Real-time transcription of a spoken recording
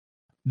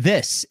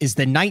This is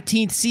the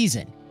 19th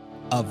season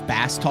of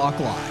Bass Talk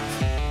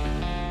Live.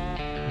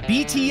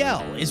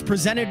 BTL is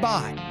presented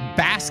by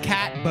Bass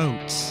Cat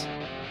Boats,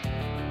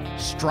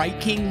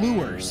 Strike King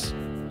Lures,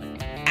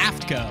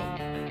 Aftco,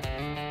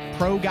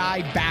 Pro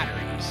Guide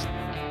Batteries,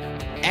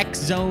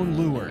 X-Zone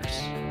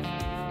Lures,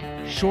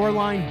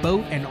 Shoreline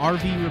Boat and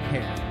RV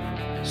Repair,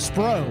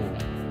 Spro,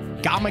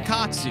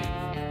 Gamakatsu,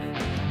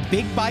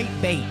 Big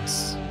Bite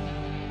Baits,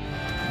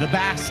 The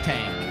Bass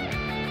Tank,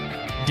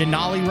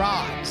 Denali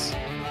Rods,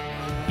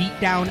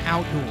 Beatdown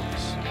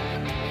Outdoors,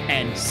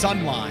 and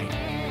Sunline.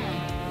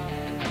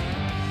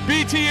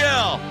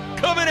 BTL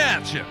coming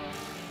at you.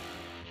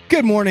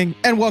 Good morning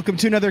and welcome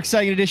to another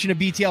exciting edition of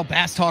BTL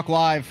Bass Talk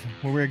Live,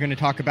 where we're going to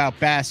talk about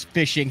bass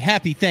fishing.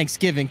 Happy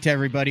Thanksgiving to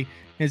everybody.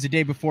 It's the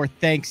day before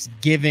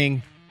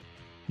Thanksgiving,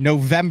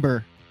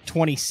 November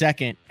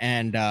 22nd,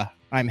 and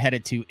I'm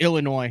headed to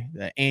Illinois,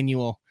 the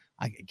annual,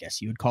 I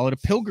guess you would call it a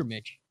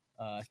pilgrimage,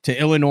 to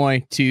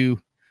Illinois to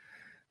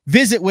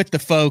visit with the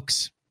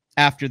folks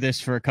after this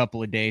for a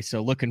couple of days.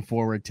 So looking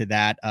forward to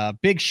that.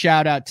 Big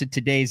shout out to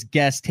today's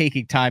guest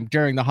taking time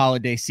during the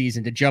holiday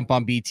season to jump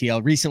on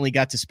BTL. Recently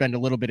got to spend a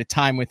little bit of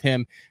time with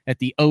him at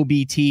the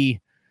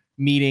OBT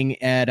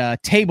meeting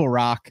at Table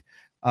Rock.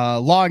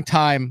 Long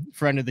time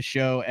friend of the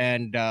show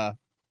and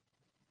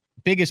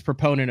biggest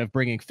proponent of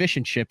bringing fish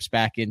and chips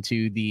back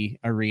into the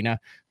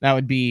arena. That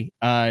would be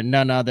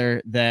none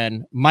other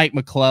than Mike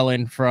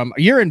McClelland from,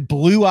 you're in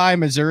Blue Eye,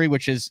 Missouri,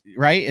 which is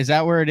right. Is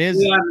that where it is?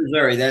 Blue Eye,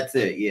 Missouri. That's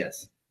it.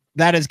 Yes.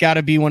 That has got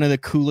to be one of the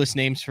coolest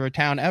names for a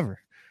town ever.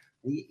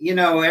 You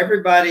know,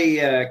 everybody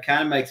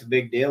kind of makes a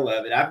big deal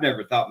of it. I've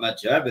never thought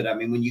much of it. I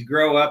mean, when you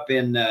grow up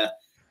in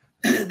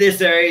this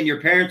area and your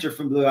parents are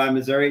from Blue Eye,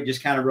 Missouri, it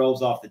just kind of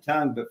rolls off the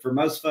tongue. But for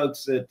most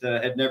folks that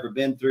have never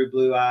been through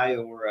Blue Eye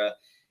or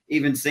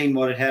even seen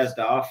what it has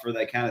to offer,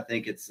 they kind of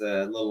think it's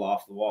a little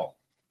off the wall.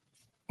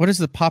 What is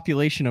the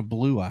population of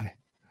Blue Eye?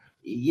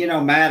 You know,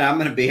 Matt, I'm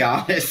going to be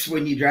honest.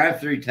 When you drive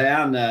through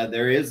town,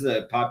 there is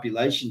a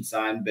population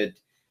sign, but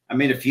I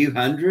mean, a few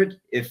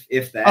hundred,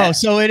 if that. Oh,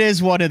 so it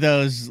is one of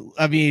those.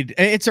 I mean,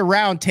 it's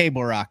around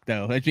Table Rock,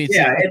 though. I mean,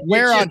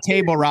 where on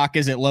Table Rock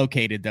is it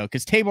located, though?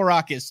 Because Table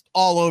Rock is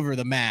all over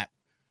the map.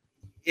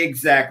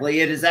 Exactly.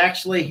 It is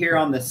actually here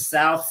on the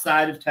south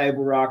side of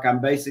Table Rock.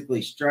 I'm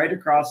basically straight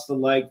across the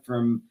lake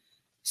from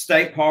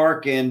State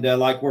Park and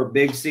like where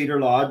Big Cedar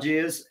Lodge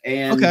is.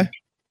 And okay.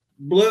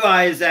 Blue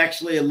Eye is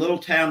actually a little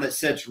town that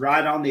sits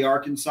right on the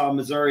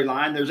Arkansas-Missouri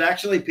line. There's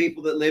actually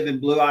people that live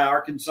in Blue Eye,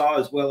 Arkansas,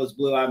 as well as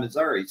Blue Eye,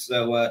 Missouri.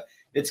 So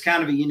it's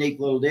kind of a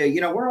unique little deal.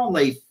 You know, we're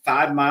only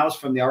 5 miles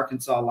from the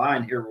Arkansas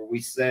line here where we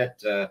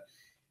sit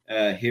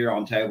here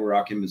on Table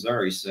Rock in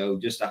Missouri. So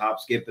just a hop,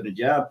 skip, and a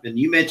jump. And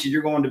you mentioned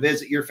you're going to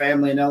visit your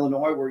family in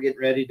Illinois. We're getting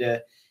ready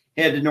to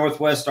head to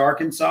Northwest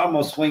Arkansas. I'm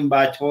going to swing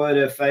by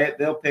Toyota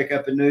Fayetteville, pick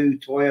up a new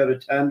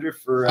Toyota Tundra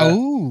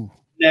for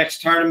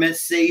next tournament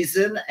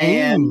season,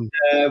 and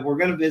we're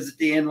going to visit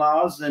the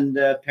in-laws and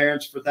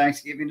parents for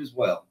Thanksgiving as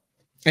well.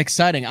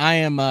 Exciting. I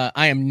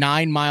am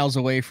 9 miles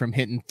away from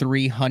hitting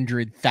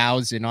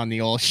 300,000 on the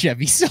old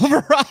Chevy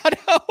Silverado.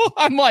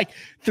 I'm like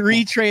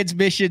 3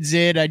 transmissions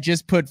in. I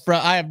just put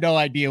front. I have no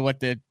idea what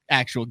the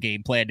actual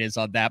game plan is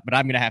on that, but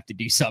I'm going to have to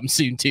do something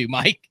soon too,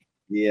 Mike.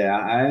 Yeah,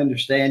 I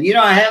understand. You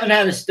know, I haven't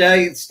had a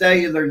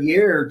stellar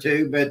year or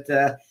two, but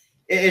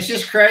it's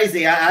just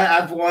crazy.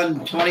 I've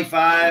won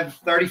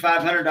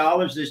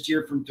 $3,500 this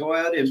year from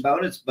Toyota in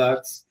bonus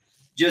bucks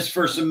just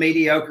for some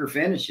mediocre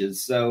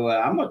finishes. So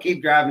I'm going to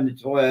keep driving the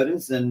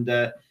Toyotas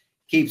and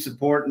keep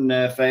supporting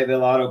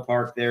Fayetteville Auto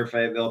Park there,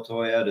 Fayetteville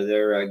Toyota.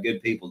 They're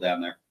good people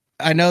down there.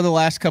 I know the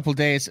last couple of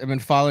days I've been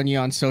following you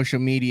on social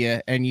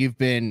media, and you've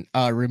been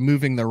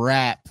removing the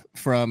wrap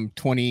from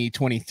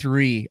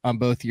 2023 on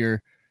both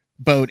your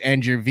boat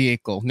and your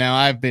vehicle. Now,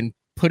 I've been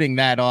putting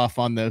that off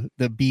on the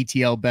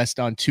BTL Best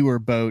on Tour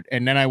boat.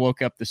 And then I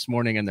woke up this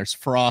morning and there's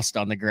frost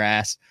on the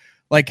grass.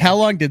 Like, how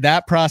long did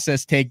that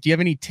process take? Do you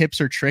have any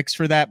tips or tricks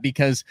for that?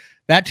 Because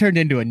that turned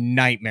into a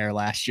nightmare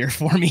last year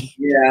for me.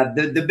 Yeah.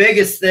 The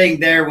biggest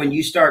thing there, when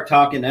you start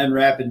talking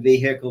unwrapping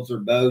vehicles or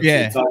boats,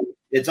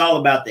 it's all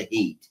about the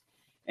heat.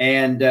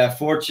 And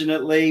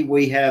fortunately,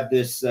 we have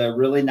this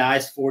really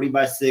nice 40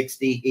 by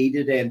 60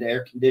 heated and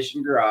air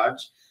conditioned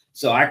garage.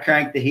 So I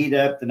cranked the heat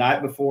up the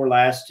night before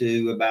last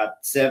to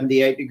about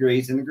 78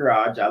 degrees in the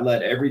garage. I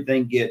let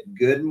everything get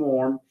good and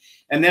warm.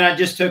 And then I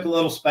just took a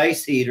little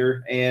space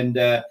heater and,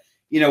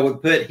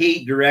 would put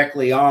heat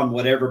directly on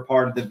whatever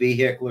part of the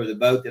vehicle or the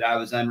boat that I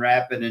was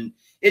unwrapping. And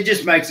it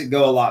just makes it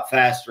go a lot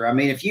faster. I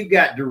mean, if you've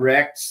got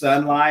direct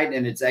sunlight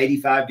and it's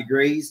 85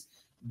 degrees,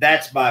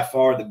 that's by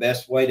far the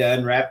best way to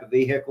unwrap a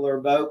vehicle or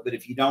a boat. But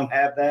if you don't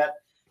have that,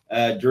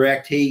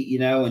 direct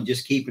heat, and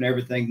just keeping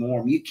everything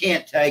warm. You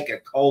can't take a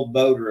cold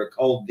boat or a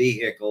cold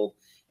vehicle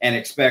and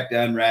expect to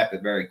unwrap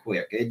it very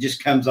quick. It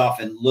just comes off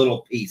in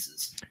little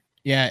pieces.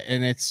 Yeah,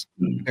 and it's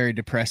very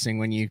depressing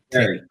when you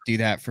do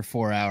that for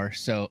 4 hours.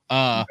 So,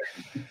 all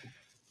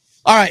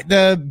right,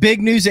 the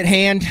big news at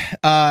hand,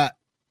 the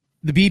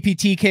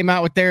BPT came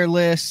out with their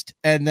list,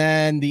 and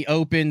then the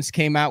Opens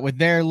came out with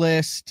their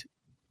list.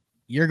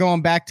 you're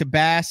going back to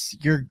Bass.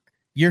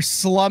 You're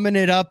slumming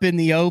it up in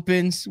the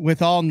opens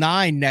with all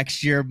 9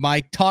 next year.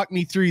 Mike, talk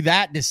me through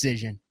that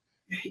decision.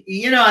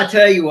 I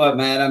tell you what,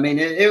 man, I mean,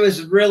 it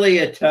was really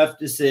a tough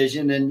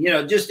decision. And,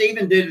 just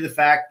even due to the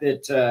fact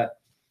that,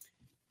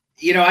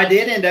 I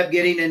did end up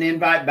getting an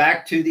invite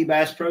back to the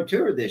Bass Pro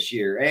Tour this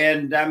year.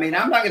 And I mean,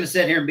 I'm not going to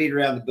sit here and beat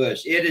around the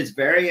bush. It is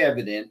very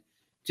evident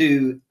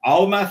to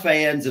all of my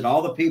fans and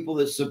all the people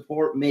that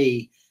support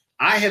me.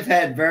 I have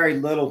had very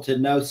little to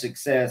no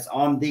success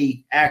on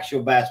the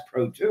actual Bass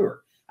Pro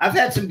Tour. I've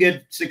had some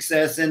good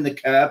success in the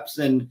cups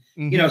and,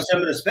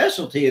 some of the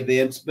specialty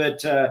events,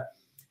 but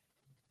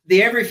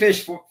the every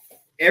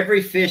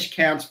fish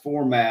counts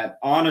format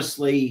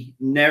honestly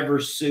never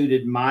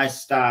suited my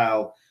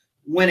style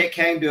when it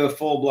came to a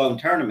full-blown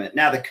tournament.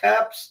 Now, the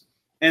cups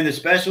and the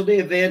specialty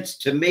events,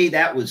 to me,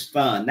 that was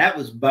fun. That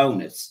was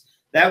bonus.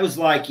 That was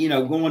like,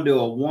 going to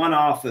a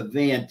one-off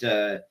event.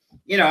 I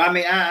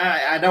mean,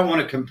 I don't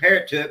want to compare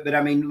it to it, but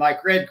I mean,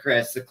 like Red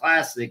Crest, the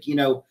classic,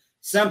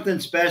 something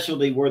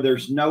specialty where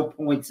there's no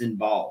points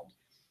involved.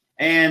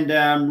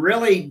 And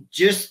really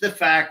just the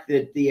fact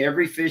that the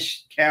every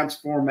fish counts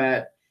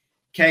format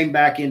came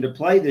back into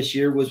play this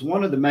year was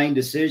one of the main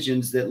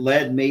decisions that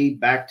led me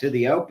back to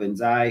the Opens.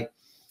 The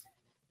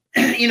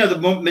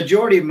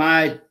majority of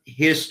my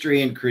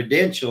history and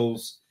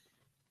credentials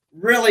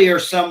really are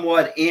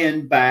somewhat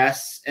in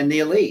Bass and the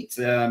elites.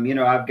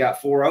 I've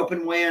got 4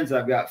 Open wins.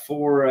 I've got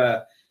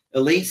 4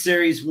 Elite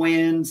Series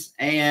wins,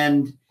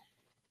 and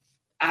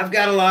I've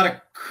got a lot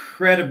of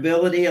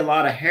credibility, a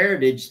lot of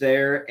heritage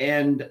there.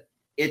 And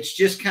it's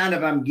just kind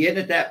of, I'm getting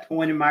at that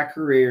point in my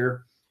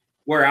career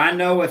where I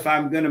know if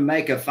I'm going to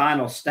make a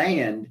final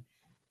stand,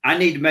 I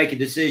need to make a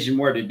decision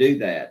where to do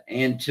that.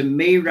 And to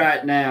me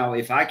right now,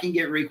 if I can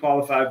get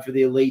requalified for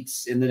the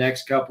elites in the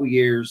next couple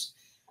years,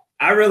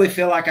 I really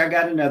feel like I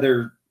got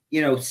another,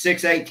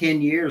 6, 8,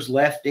 10 years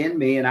left in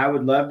me. And I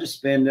would love to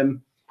spend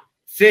them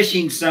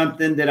fishing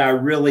something that I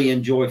really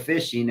enjoy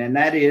fishing. And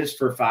that is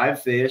for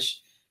 5 fish,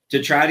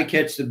 to try to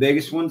catch the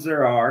biggest ones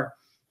there are,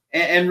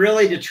 and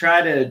really to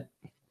try to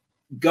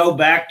go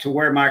back to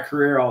where my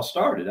career all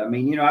started. I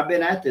mean, I've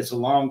been at this a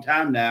long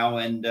time now,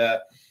 and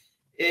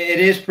it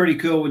is pretty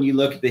cool when you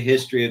look at the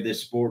history of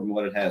this sport and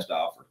what it has to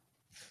offer.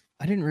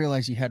 I didn't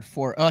realize you had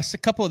 4. A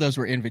couple of those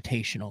were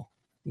invitational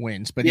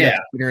wins, but yeah,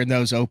 in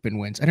those Open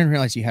wins. I didn't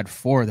realize you had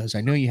 4 of those.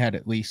 I know you had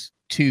at least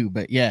 2,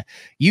 but yeah,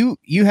 you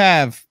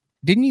have.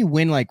 Didn't you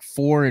win like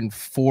 4 in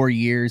 4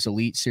 years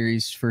Elite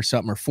Series for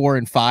something, or 4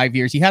 in 5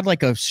 years? You had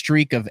like a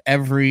streak of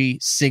every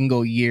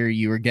single year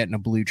you were getting a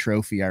blue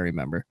trophy. I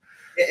remember.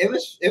 It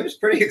was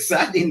pretty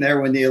exciting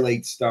there when the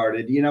Elite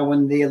started.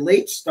 When the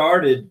Elite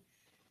started,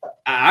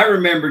 I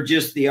remember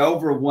just the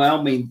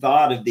overwhelming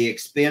thought of the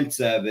expense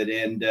of it.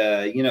 And,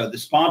 the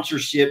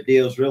sponsorship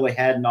deals really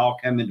hadn't all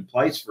come into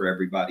place for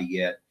everybody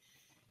yet.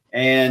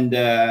 And,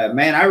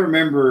 man, I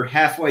remember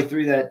halfway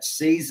through that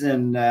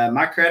season,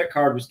 my credit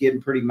card was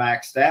getting pretty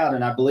maxed out.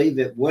 And I believe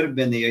it would have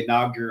been the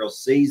inaugural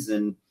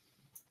season,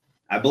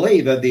 of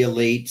the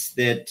elites,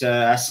 that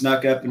I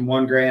snuck up in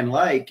one Grand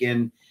Lake.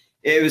 And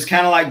it was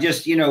kind of like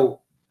just,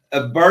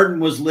 a burden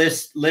was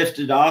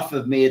lifted off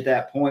of me at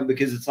that point,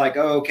 because it's like,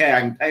 oh, okay, I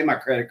can pay my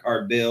credit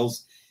card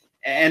bills.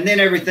 And then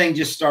everything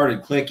just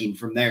started clicking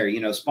from there.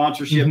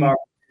 Sponsorship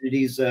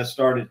opportunities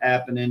started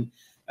happening.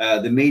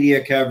 The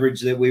media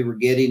coverage that we were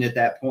getting at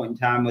that point in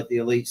time with the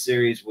Elite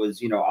Series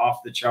was,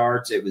 off the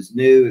charts. It was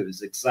new. It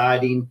was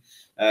exciting.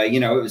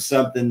 It was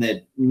something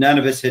that none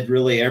of us had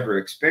really ever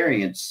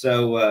experienced.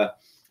 So,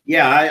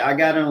 I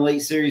got an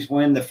Elite Series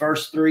win the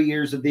first 3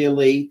 years of the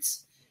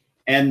Elites.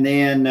 And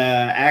then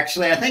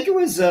actually, I think it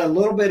was a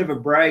little bit of a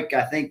break.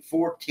 I think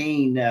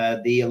 14,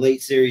 the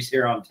Elite Series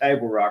here on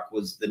Table Rock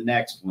was the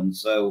next one.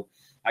 So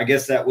I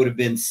guess that would have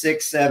been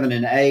 6, 7,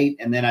 and 8.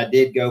 And then I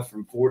did go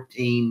from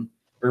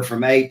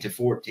 8 to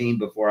 14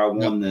 before I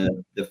won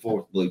the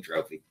 4th blue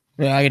trophy.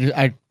 Yeah,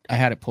 I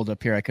had it pulled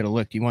up here. I could have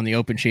looked. You won the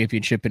Open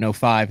Championship in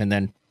 05, and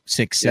then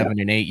 6, 7,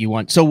 and 8 you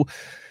won. So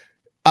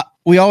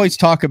we always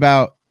talk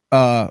about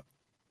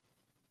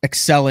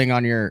excelling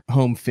on your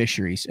home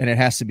fisheries, and it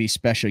has to be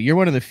special. You're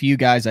one of the few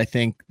guys, I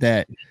think,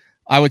 that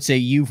I would say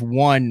you've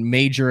won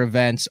major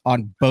events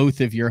on both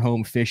of your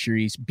home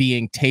fisheries,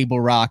 being Table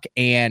Rock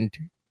and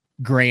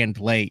Grand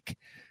Lake.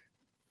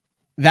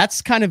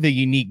 That's kind of a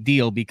unique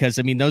deal, because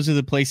I mean, those are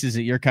the places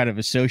that you're kind of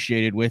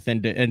associated with,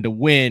 and to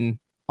win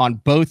on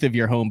both of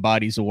your home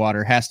bodies of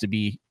water has to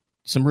be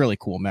some really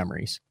cool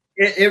memories.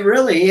 It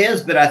really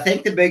is. But I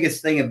think the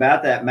biggest thing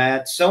about that,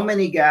 Matt, so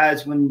many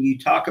guys, when you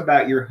talk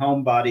about your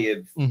home body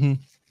of,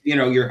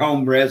 your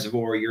home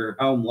reservoir, your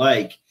home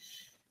lake,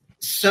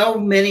 so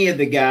many of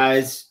the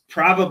guys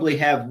probably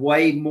have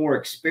way more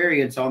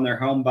experience on their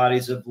home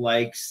bodies of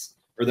lakes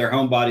or their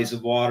home bodies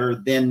of water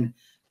than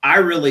I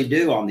really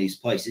do on these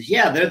places.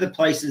 Yeah, they're the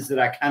places that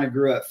I kind of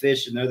grew up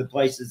fishing. They're the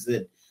places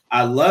that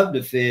I love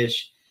to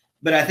fish.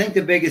 But I think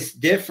the biggest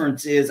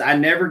difference is I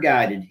never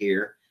guided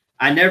here.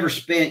 I never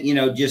spent,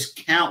 just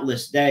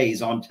countless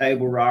days on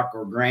Table Rock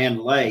or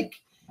Grand Lake.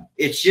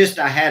 It's just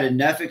I had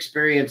enough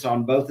experience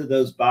on both of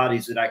those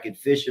bodies that I could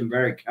fish them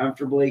very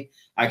comfortably.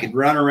 I could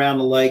run around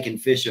the lake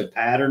and fish a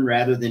pattern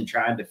rather than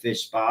trying to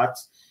fish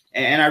spots.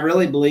 And I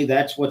really believe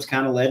that's what's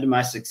kind of led to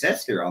my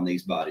success here on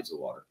these bodies of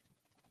water.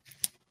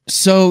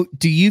 So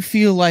do you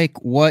feel like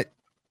what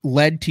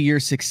led to your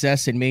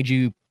success and made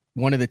you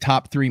one of the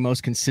top 3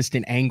 most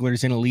consistent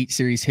anglers in Elite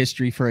Series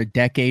history for a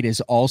decade is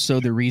also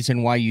the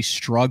reason why you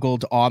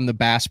struggled on the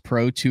Bass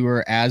Pro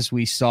Tour, as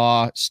we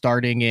saw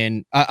starting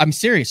in,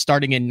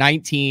 starting in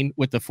 19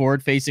 with the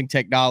forward-facing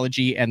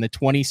technology and the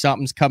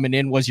 20-somethings coming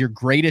in? Was your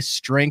greatest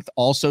strength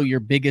also your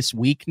biggest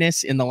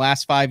weakness in the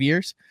last 5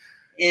 years?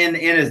 In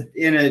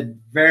a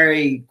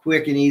very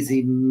quick and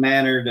easy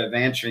manner of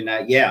answering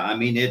that, yeah. I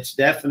mean, it's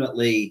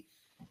definitely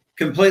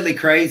completely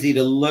crazy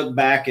to look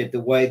back at the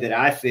way that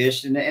I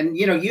fished. And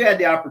you know, you had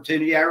the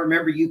opportunity. I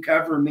remember you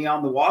covering me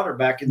on the water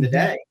back in the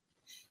day.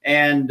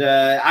 And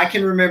I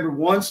can remember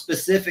one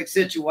specific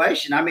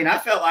situation. I mean, I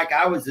felt like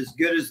I was as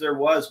good as there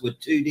was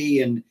with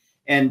 2D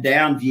and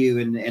down view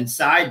and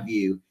side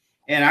view.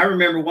 And I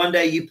remember one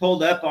day you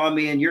pulled up on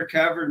me and you're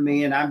covering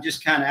me, and I'm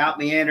just kind of out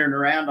meandering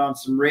around on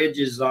some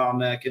ridges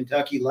on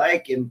Kentucky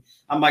Lake. And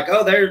I'm like,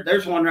 oh,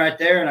 there's one right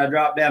there. And I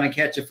drop down and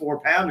catch a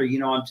 4-pounder, you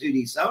know, on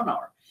 2D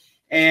sonar.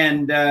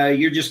 And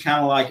you're just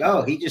kind of like,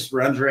 oh, he just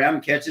runs around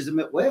and catches them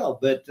at will.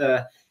 But,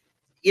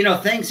 you know,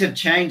 things have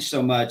changed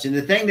so much. And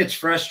the thing that's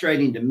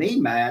frustrating to me,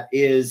 Matt,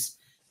 is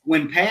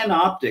when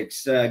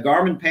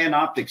Garmin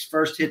Panoptix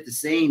first hit the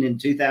scene in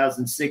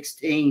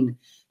 2016,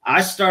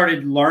 I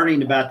started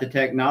learning about the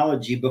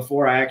technology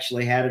before I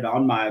actually had it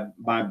on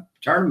my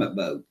tournament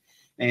boat.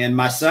 And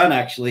my son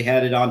actually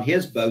had it on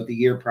his boat the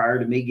year prior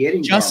to me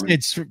getting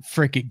Justin's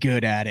freaking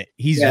good at it.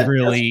 He's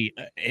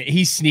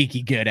he's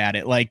sneaky good at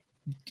it. Like,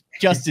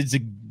 Justin's a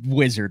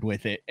wizard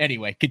with it.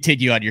 Anyway,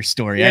 continue on your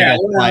story. Yeah,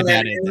 I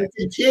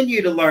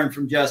continue to learn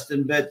from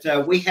Justin, but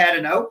we had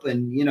an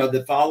open, you know,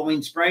 the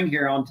following spring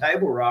here on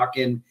Table Rock.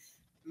 And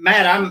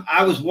Matt,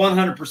 I was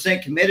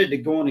 100% committed to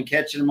going and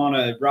catching them on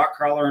a rock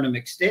crawler and a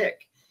McStick.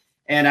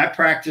 And I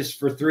practiced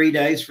for 3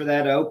 days for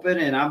that open,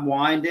 and I'm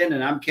winding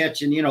and I'm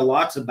catching, you know,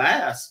 lots of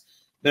bass,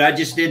 but I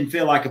just didn't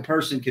feel like a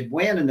person could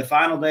win. And the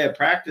final day of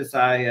practice,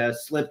 I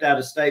slipped out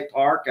of State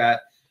Park. I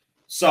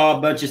saw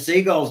a bunch of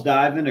seagulls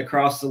diving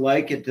across the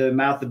lake at the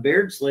mouth of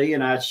Beardsley,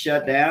 and I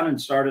shut down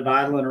and started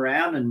idling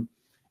around. And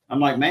I'm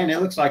like, man, it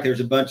looks like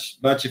there's a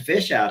bunch of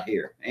fish out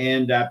here.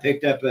 And I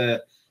picked up a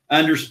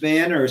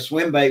underspin or a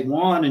swim bait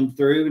one and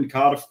threw and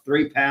caught a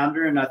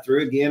 3-pounder, and I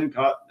threw again and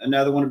caught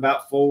another one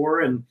about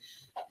 4. And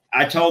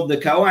I told the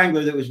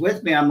co-angler that was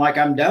with me, I'm like,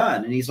 I'm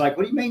done. And he's like,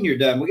 what do you mean you're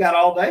done? We got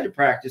all day to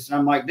practice. And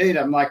I'm like, dude,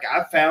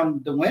 I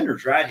found the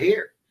winners right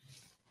here.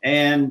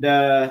 And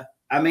I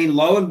mean,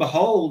 lo and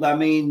behold, I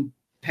mean,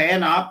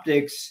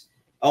 Panoptix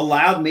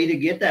allowed me to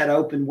get that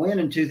open win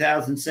in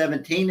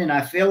 2017. And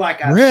I feel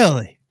like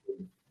I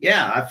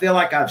feel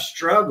like I've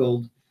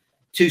struggled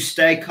to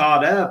stay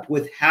caught up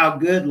with how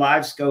good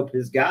live scope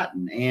has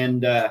gotten.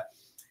 And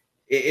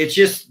it's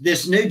just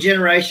this new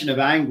generation of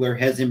angler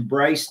has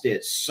embraced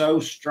it so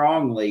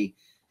strongly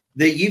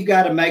that you've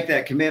got to make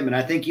that commitment.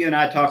 I think you and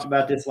I talked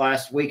about this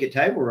last week at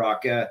Table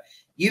Rock.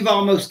 You've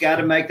almost got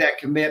to make that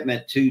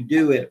commitment to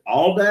do it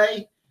all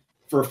day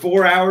for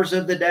 4 hours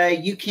of the day.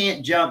 You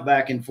can't jump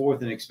back and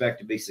forth and expect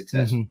to be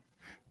successful.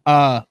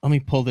 Let me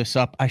pull this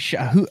up.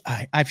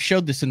 I've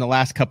showed this in the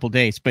last couple of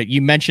days, but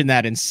you mentioned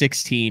that in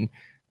 16.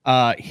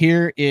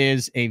 Here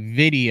is a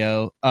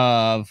video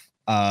of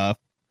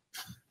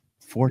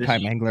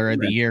 4-time angler of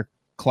the year,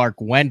 Clark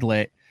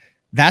Wendlet.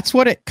 That's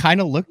what it kind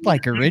of looked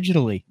like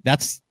originally.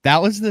 That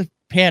was the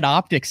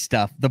Panoptix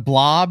stuff, the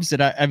blobs.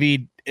 And I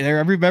mean, I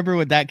remember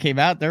when that came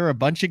out, there were a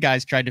bunch of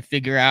guys trying to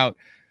figure out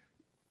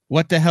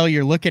what the hell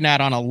you're looking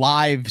at on a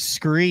live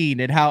screen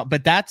and how,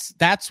 but that's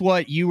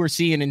what you were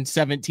seeing in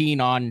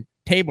 17 on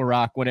Table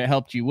Rock when it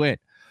helped you win.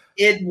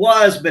 It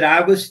was, but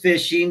I was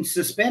fishing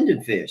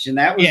suspended fish. And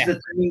that was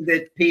the thing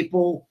that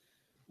people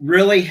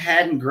really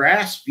hadn't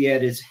grasped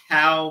yet, is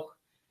how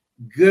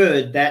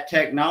good that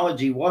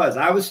technology was.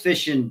 I was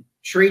fishing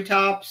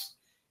treetops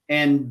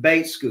and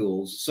bait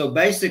schools. So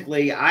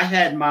basically I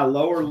had my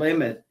lower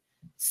limit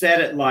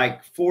set at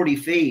like 40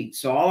 feet.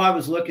 So all I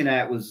was looking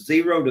at was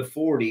 0 to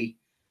 40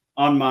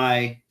 on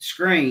my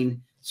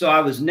screen. So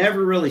I was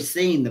never really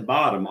seeing the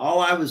bottom.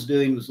 All I was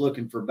doing was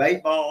looking for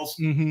bait balls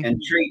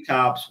and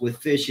treetops with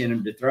fish in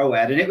them to throw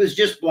at. And it was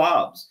just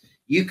blobs.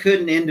 You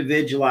couldn't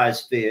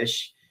individualize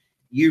fish.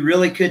 You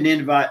really couldn't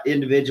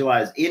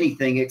individualize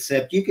anything,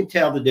 except you could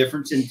tell the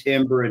difference in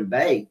timber and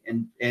bait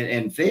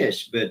and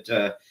fish. But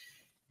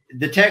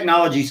the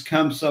technology's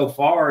come so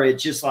far.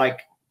 It's just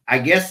like, I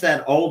guess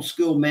that old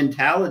school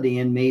mentality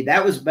in me,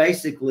 that was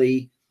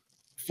basically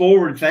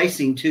forward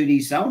facing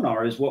 2D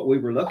sonar is what we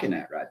were looking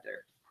at right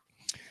there.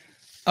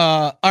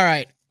 All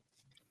right.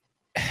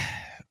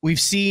 We've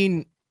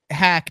seen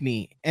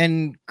Hackney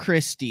and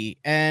Christie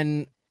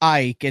and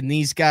Ike and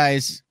these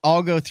guys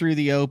all go through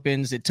the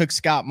opens. It took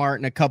Scott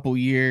Martin a couple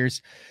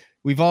years.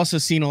 we've also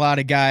seen a lot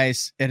of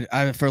guys, and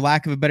for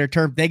lack of a better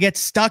term, they get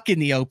stuck in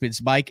the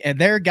opens, Mike, and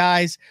they're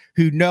guys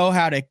who know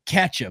how to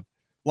catch them,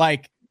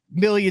 like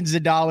millions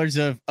of dollars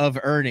of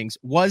earnings.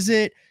 Was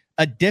it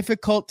a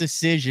difficult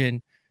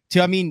decision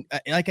to, I mean,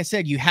 like I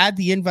said, you had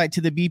the invite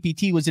to the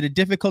BPT. Was it a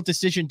difficult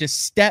decision to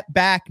step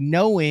back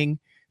knowing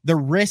the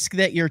risk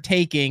that you're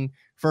taking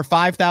for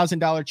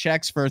 $5,000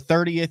 checks for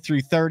 30th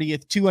through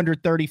 30th,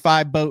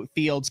 235 boat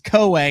fields,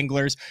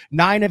 co-anglers,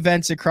 9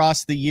 events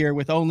across the year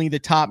with only the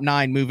top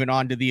 9 moving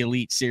on to the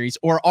Elite Series?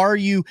 Or are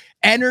you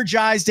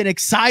energized and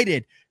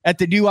excited at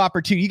the new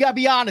opportunity? You got to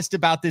be honest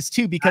about this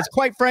too, because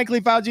quite frankly,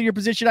 if I was in your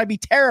position, I'd be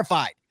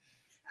terrified.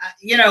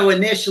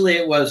 Initially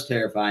it was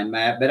terrifying,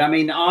 Matt, but I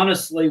mean,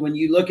 honestly, when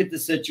you look at the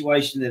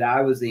situation that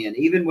I was in,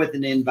 even with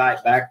an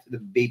invite back to the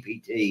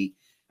BPT,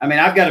 I mean,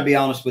 I've got to be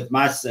honest with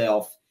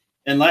myself.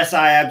 Unless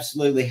I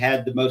absolutely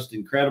had the most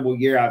incredible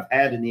year I've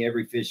had in the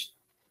Every Fish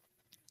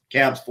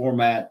Counts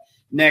format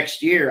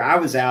next year, I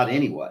was out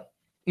anyway.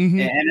 Mm-hmm.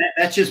 And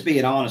that's just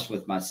being honest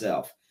with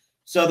myself.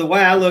 So the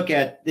way I look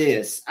at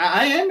this,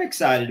 I am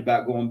excited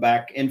about going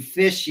back and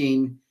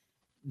fishing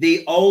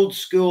the old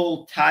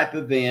school type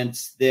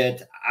events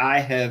that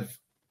I have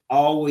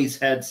always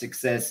had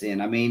success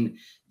in. I mean,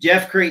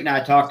 Jeff Crete and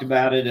I talked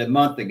about it a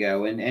month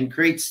ago, and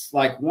Crete's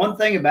like, one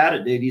thing about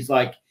it, dude, he's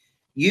like,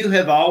 you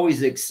have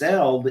always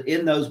excelled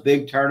in those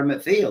big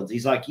tournament fields.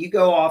 He's like, you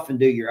go off and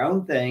do your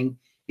own thing.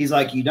 He's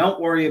like, you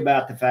don't worry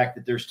about the fact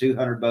that there's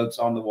 200 boats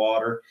on the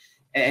water,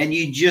 and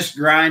you just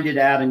grind it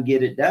out and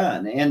get it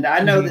done. And I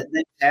know that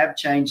things have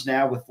changed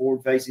now with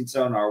forward-facing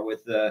sonar,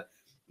 with what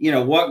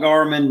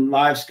Garmin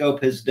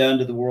LiveScope has done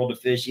to the world of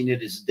fishing.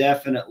 It has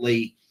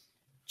definitely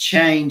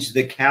changed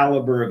the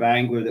caliber of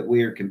angler that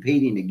we are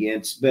competing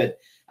against. But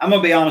I'm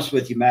going to be honest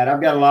with you, Matt.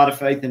 I've got a lot of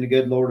faith in the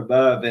good Lord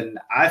above, and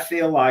I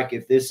feel like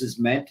if this is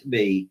meant to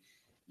be,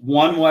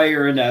 one way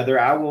or another,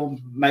 I will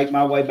make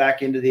my way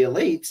back into the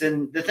elites.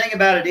 And the thing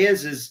about it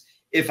is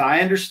if I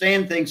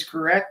understand things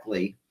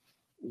correctly,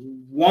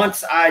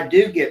 once I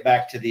do get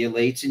back to the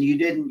elites, and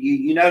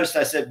you noticed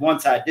I said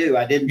once I do,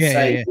 I didn't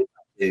say if I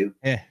do.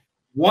 Yeah.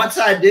 Once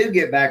I do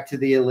get back to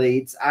the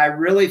elites, I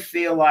really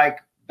feel like,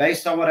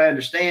 based on what I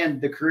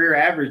understand, the career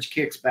average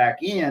kicks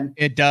back in.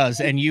 It does.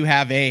 And you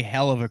have a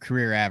hell of a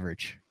career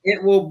average.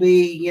 It will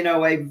be,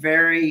 a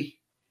very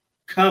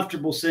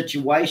comfortable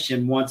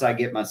situation once I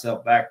get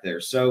myself back there.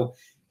 So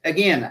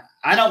again,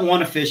 I don't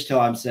want to fish till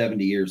I'm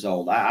 70 years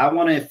old. I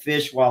want to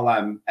fish while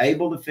I'm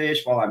able to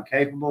fish, while I'm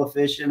capable of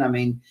fishing. I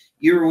mean,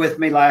 you were with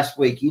me last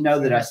week. You know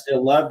that I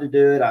still love to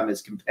do it. I'm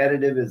as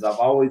competitive as I've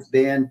always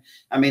been.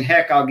 I mean,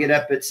 heck, I'll get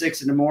up at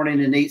 6 a.m.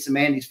 and eat some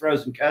Andy's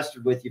frozen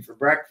custard with you for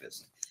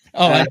breakfast.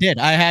 Oh, I did.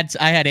 I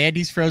had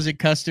Andy's frozen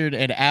custard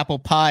and apple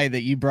pie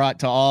that you brought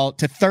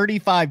to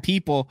 35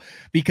 people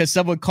because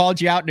someone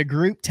called you out in a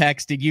group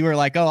text and you were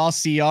like, "Oh, I'll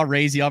see you. I'll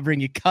raise you. I'll bring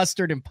you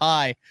custard and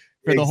pie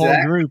for the whole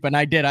group." And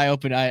I did. I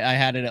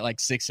had it at like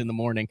 6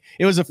 a.m.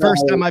 It was the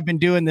first time I've been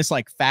doing this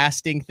like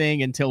fasting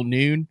thing until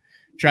noon.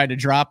 Tried to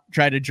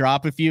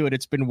drop a few, and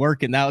it's been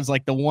working. That was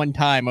like the one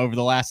time over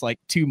the last like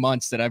 2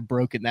 months that I've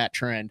broken that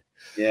trend.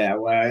 Yeah,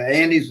 well,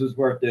 Andy's was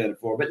worth doing it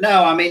for. But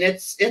no, I mean,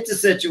 it's a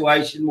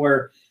situation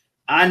where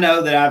I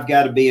know that I've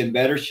got to be in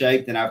better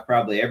shape than I've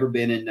probably ever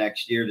been in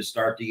next year to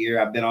start the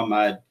year. I've been on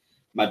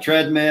my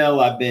treadmill.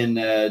 I've been,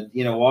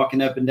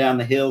 walking up and down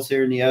the hills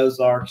here in the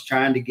Ozarks,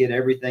 trying to get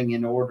everything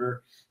in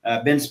order.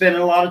 Been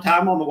spending a lot of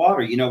time on the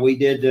water. We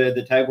did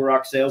the Table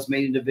Rock sales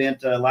meeting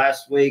event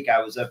last week.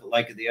 I was up at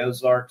Lake of the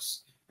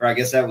Ozarks, or I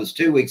guess that was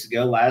 2 weeks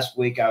ago. Last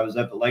week, I was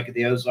up at Lake of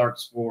the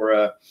Ozarks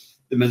for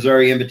the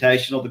Missouri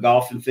Invitational, the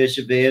golf and fish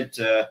event.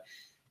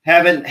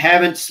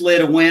 Haven't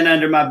slid a win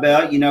under my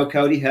belt.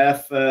 Cody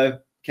Huff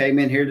came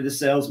in here to the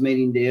sales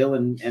meeting deal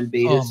and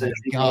beat us as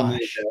he normally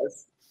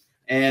does.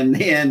 And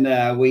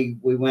then we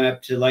went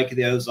up to Lake of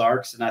the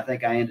Ozarks, and I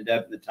think I ended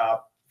up in the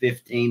top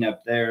 15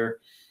 up there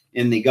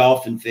in the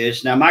golf and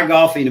fish. Now, my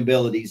golfing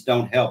abilities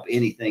don't help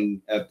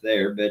anything up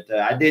there, but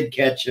I did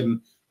catch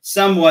them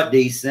somewhat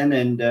decent,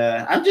 and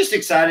I'm just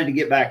excited to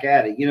get back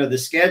at it. The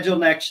schedule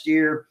next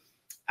year,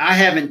 I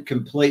haven't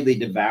completely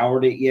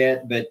devoured it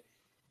yet, but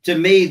to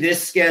me,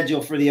 this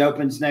schedule for the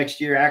Opens next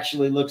year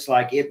actually looks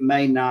like it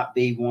may not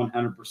be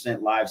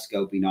 100% live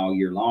scoping all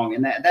year long,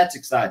 and that's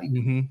exciting.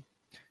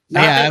 Mm-hmm.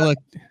 I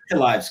looked to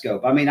live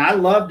scope. I mean, I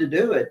love to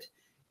do it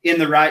in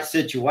the right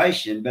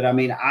situation, but I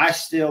mean, I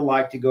still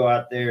like to go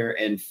out there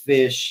and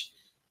fish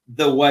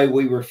the way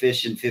we were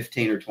fishing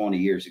 15 or 20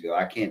 years ago.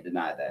 I can't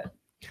deny that.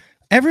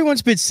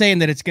 Everyone's been saying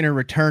that it's going to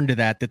return to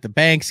that the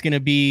bank's going to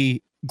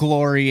be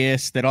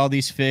glorious, that all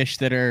these fish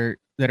that are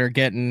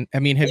getting, I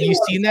mean, have you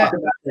seen that? Talk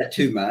about that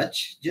too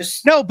much.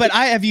 No, but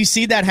have you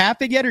seen that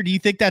happen yet? Or do you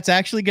think that's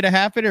actually going to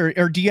happen?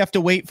 Or do you have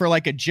to wait for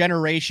like a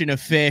generation of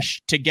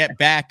fish to get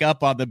back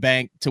up on the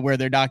bank to where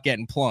they're not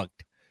getting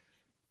plunked?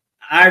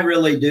 I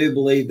really do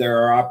believe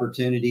there are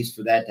opportunities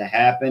for that to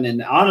happen.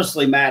 And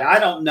honestly, Matt, I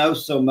don't know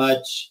so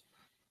much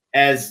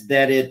as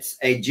that it's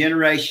a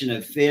generation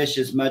of fish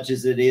as much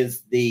as it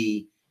is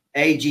the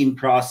aging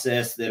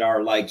process that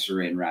our lakes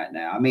are in right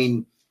now. I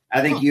mean,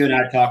 I think you and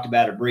I talked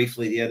about it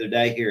briefly the other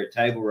day here at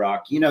Table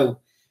Rock.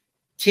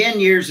 10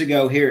 years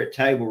ago here at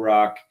Table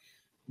Rock,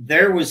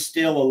 there was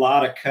still a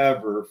lot of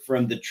cover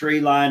from the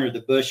tree line or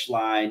the bush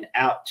line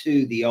out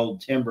to the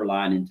old timber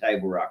line in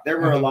Table Rock. There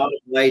were a lot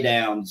of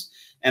laydowns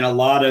and a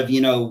lot of,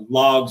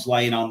 logs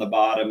laying on the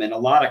bottom and a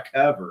lot of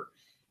cover.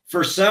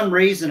 For some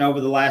reason, over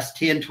the last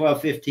 10,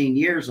 12, 15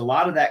 years, a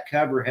lot of that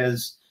cover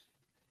has,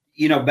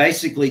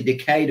 basically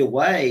decayed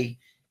away.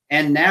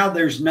 And now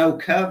there's no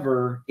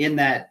cover in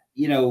that,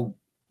 0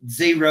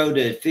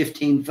 to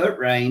 15 foot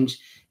range.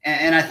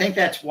 And I think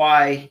that's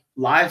why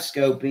live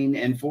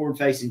scoping and forward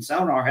facing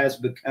sonar has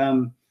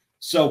become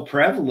so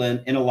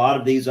prevalent in a lot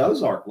of these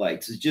Ozark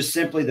lakes. It's just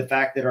simply the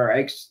fact that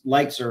our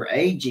lakes are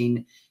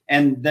aging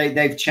and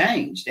they've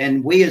changed.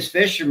 And we as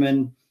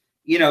fishermen,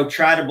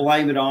 try to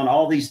blame it on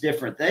all these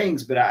different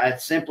things, but I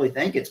simply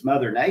think it's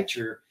Mother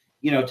Nature,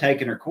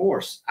 taking her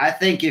course. I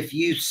think if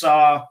you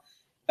saw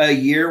a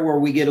year where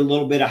we get a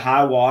little bit of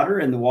high water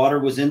and the water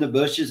was in the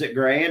bushes at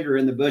Grand or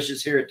in the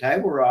bushes here at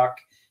Table Rock,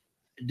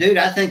 dude,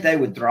 I think they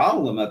would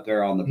throttle them up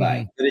there on the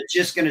bank, but it's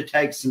just going to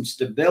take some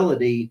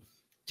stability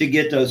to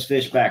get those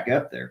fish back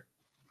up there.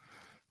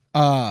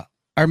 I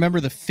remember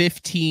the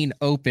 15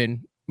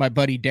 Open, my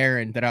buddy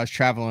Darren that I was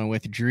traveling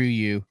with drew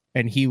you,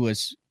 and he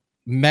was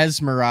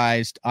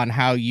mesmerized on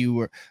how you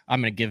were.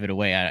 I'm going to give it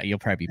away. You'll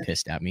probably be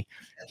pissed at me.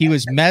 He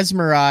was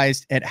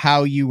mesmerized at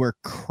how you were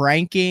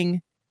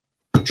cranking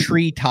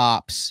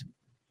treetops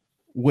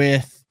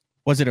with,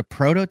 was it a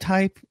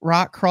prototype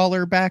rock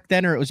crawler back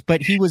then?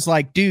 But he was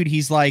like, dude,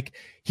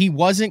 he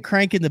wasn't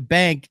cranking the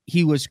bank.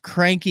 He was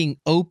cranking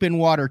open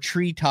water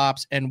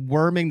treetops and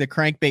worming the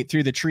crankbait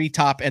through the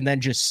treetop and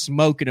then just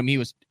smoking them. He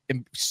was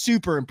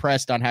super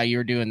impressed on how you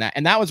were doing that.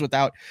 And that was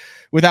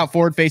without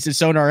forward facing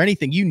sonar or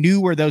anything. You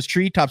knew where those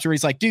treetops were.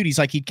 He's like, dude,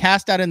 he'd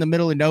cast out in the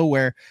middle of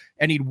nowhere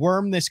and he'd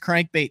worm this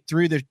crankbait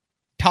through the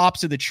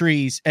tops of the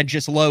trees and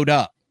just load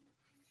up.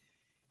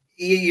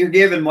 You're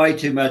giving way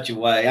too much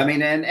away. I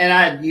mean, and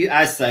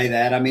I say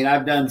that. I mean,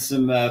 I've done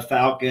some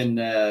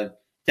Falcon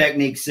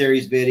Technique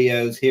Series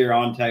videos here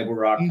on Table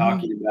Rock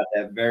talking about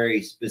that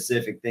very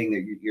specific thing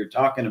that you're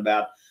talking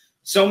about.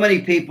 So many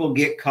people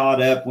get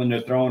caught up when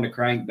they're throwing a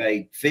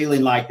crankbait,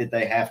 feeling like that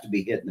they have to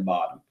be hitting the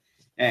bottom.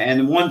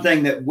 And one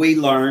thing that we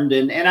learned,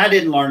 and I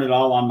didn't learn it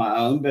all on my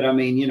own, but I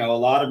mean, a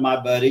lot of my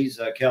buddies,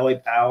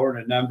 Kelly Power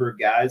and a number of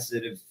guys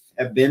that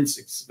have been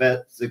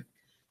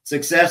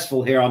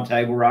successful here on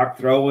Table Rock,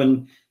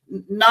 throwing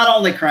not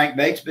only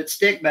crankbaits, but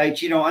stick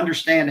baits,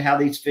 understand how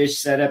these fish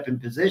set up in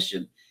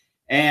position.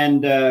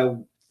 And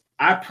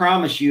I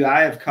promise you,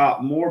 I have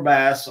caught more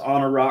bass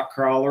on a rock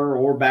crawler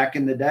or back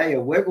in the day, a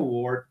wiggle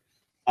wart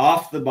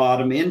off the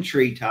bottom in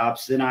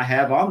treetops than I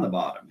have on the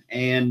bottom.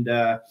 And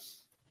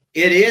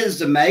it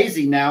is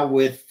amazing now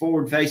with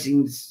forward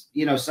facing,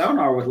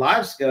 sonar with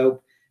live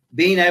scope,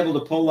 being able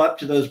to pull up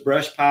to those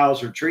brush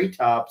piles or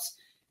treetops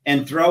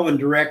and throwing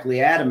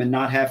directly at them and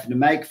not having to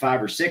make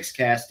 5 or 6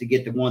 casts to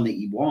get the one that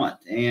you want.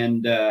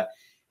 And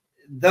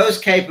those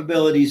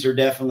capabilities are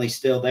definitely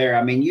still there.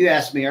 I mean, you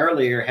asked me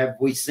earlier, have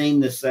we seen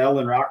the cell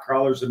and rock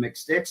crawlers and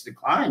mixed sticks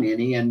decline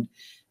any? And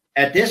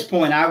at this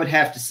point, I would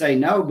have to say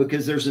no,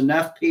 because there's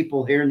enough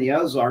people here in the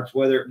Ozarks,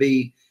 whether it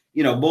be,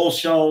 Bull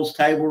Shoals,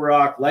 Table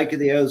Rock, Lake of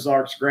the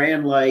Ozarks,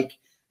 Grand Lake,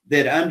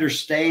 that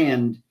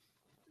understand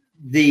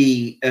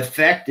the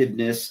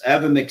effectiveness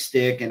of a mixed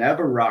stick and of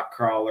a rock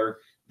crawler,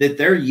 that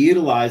they're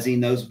utilizing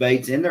those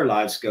baits in their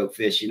live scope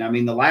fishing. I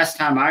mean, the last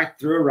time I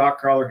threw a rock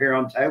crawler here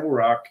on Table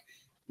Rock,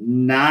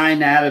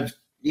 9 out of,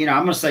 I'm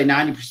going to say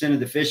 90% of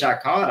the fish I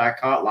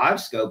caught live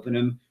scoping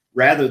them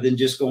rather than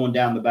just going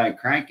down the bank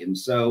cranking.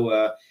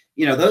 So,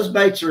 those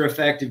baits are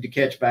effective to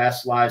catch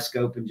bass live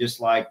scoping, just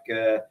like,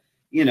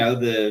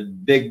 the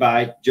big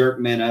bite jerk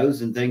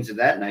minnows and things of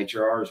that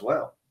nature are as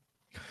well.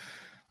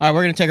 All right,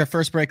 we're going to take our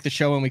first break of the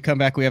show. When we come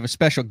back, we have a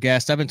special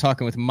guest. I've been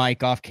talking with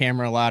Mike off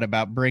camera a lot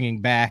about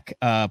bringing back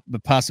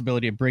the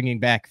possibility of bringing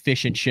back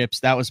fish and chips.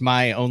 That was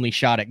my only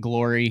shot at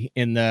glory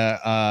in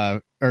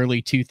the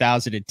early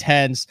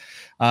 2010s.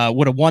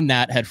 Would have won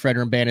that had Fred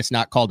B.A.S.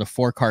 not called a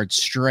 4-card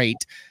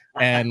straight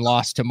and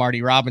lost to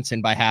Marty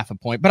Robinson by half a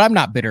point. But I'm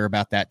not bitter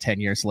about that 10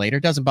 years later.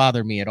 It doesn't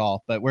bother me at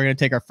all. But we're going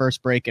to take our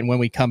first break. And when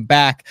we come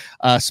back,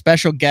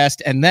 special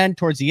guest. And then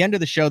towards the end of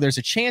the show, there's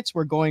a chance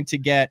we're going to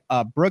get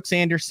Brooks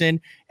Anderson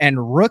and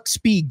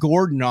Rooksby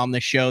Gordon on the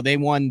show. They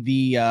won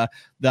the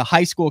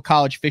high school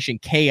college fishing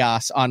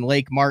chaos on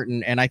Lake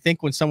Martin. And I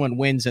think when someone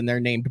wins and they're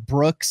named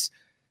Brooks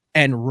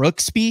and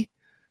Rooksby,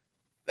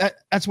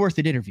 that's worth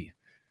an interview.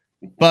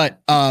 But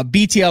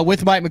BTL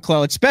with Mike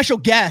McClelland, special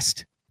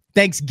guest,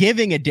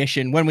 Thanksgiving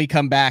edition. When we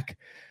come back,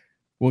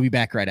 we'll be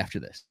back right after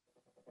this.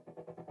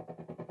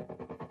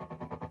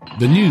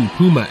 The new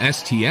Puma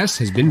STS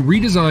has been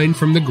redesigned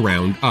from the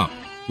ground up.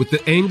 With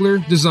the angler,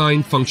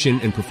 design, function,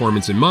 and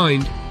performance in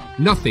mind,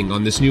 nothing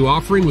on this new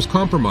offering was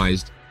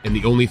compromised, and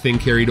the only thing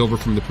carried over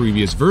from the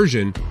previous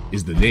version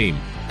is the name.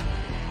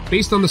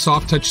 Based on the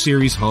Soft Touch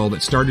series hull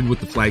that started with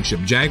the flagship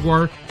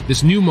Jaguar,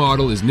 this new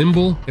model is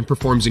nimble and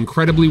performs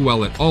incredibly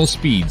well at all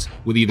speeds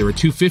with either a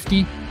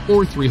 250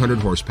 or 300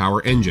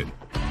 horsepower engine.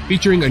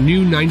 Featuring a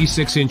new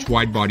 96-inch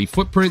wide-body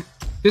footprint,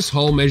 this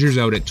hull measures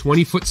out at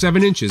 20 foot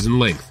 7 inches in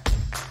length.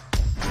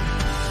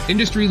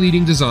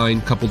 Industry-leading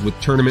design coupled with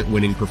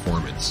tournament-winning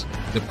performance.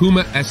 The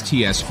Puma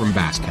STS from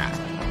Basscat.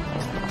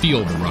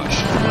 Feel the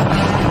rush.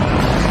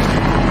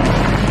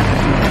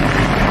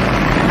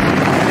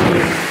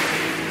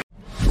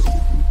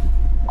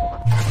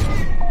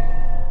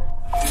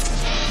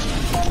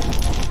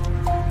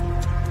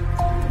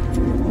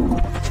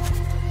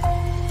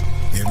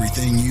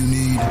 Everything you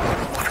need,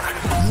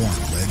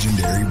 one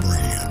legendary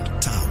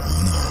brand.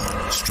 Taiwan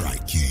on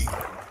Strike King.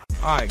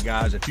 All right,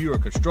 guys, if you're a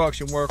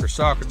construction worker,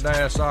 soccer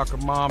dad, soccer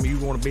mom, you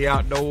want to be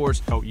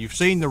outdoors, oh, you've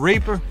seen the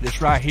Reaper.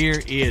 This right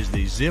here is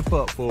the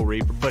zip-up full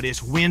Reaper, but it's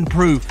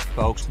windproof,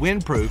 folks,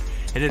 windproof.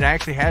 And it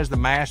actually has the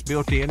mast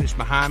built in. It's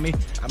behind me.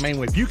 I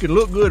mean, if you can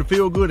look good,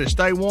 feel good, and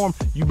stay warm,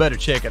 you better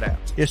check it out.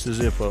 It's the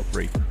zip-up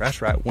Reaper.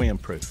 That's right,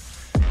 windproof.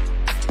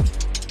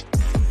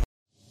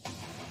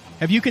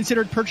 Have you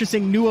considered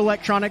purchasing new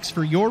electronics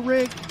for your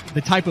rig?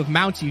 The type of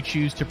mounts you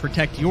choose to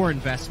protect your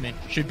investment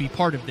should be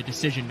part of the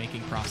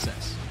decision-making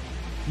process.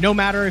 No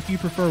matter if you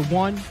prefer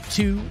 1,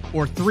 2,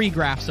 or 3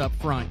 graphs up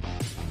front,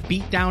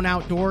 Beatdown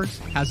Outdoors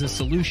has a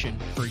solution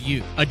for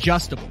you.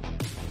 Adjustable,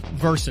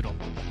 versatile,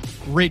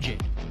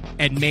 rigid,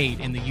 and made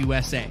in the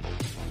USA.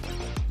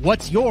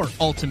 What's your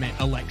ultimate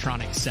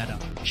electronics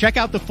setup? Check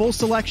out the full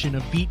selection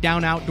of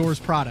Beatdown Outdoors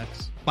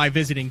products by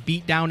visiting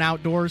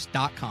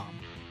beatdownoutdoors.com.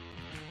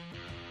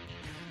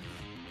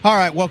 All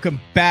right, welcome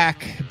back.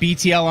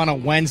 BTL on a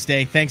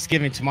Wednesday.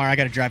 Thanksgiving tomorrow. I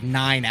got to drive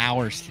 9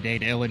 hours today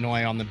to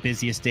Illinois on the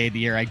busiest day of the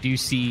year. I do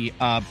see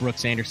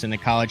Brooks Anderson, the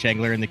college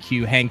angler, in the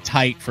queue. Hang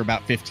tight for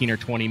about 15 or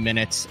 20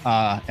 minutes,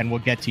 and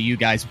we'll get to you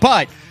guys.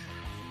 But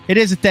it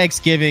is a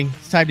Thanksgiving.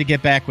 It's time to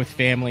get back with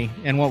family.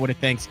 And what would a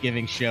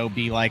Thanksgiving show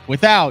be like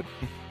without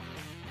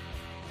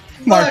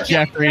Mark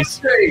Jeffries?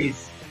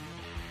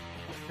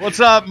 What's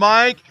up,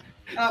 Mike?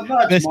 Not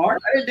much,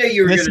 Mark. I didn't know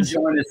you were going to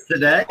join us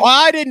today. Well,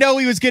 I didn't know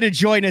he was going to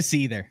join us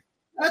either.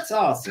 That's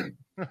awesome.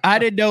 I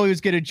didn't know he was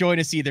going to join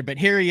us either, but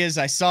here he is.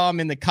 I saw him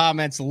in the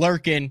comments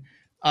lurking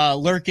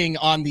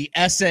on the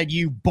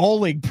SNU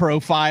bowling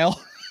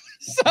profile.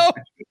 So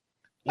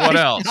what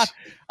else?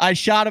 I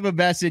shot him a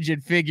message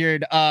and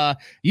figured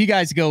you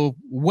guys go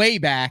way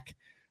back.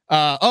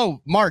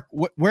 Mark,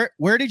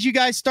 where did you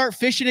guys start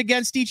fishing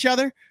against each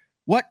other?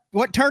 What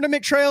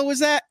tournament trail was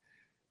that?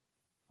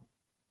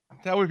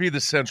 That would be the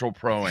Central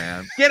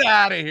Pro-Am. Get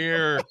out of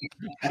here.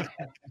 It's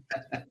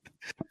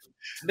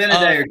been a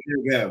day or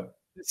two ago.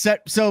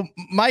 So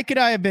Mike and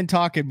I have been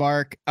talking,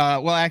 Mark.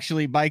 Well,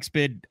 actually, Mike's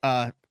been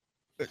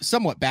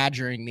somewhat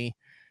badgering me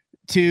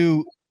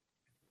to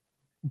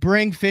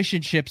bring fish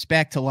and chips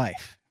back to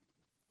life.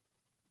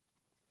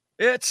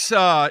 It's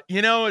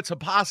it's a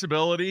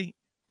possibility.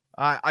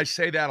 I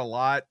say that a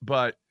lot,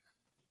 but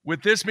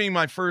with this being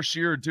my first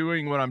year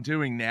doing what I'm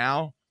doing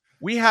now,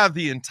 we have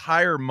the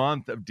entire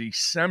month of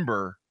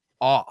December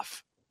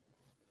off.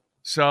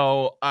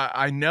 So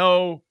I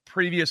know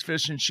previous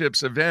Fish and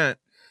Chips event,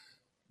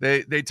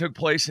 they took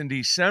place in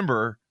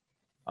December.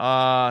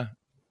 And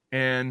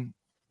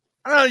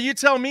I don't know, you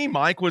tell me,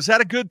 Mike, was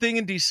that a good thing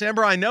in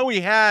December? I know we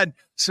had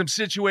some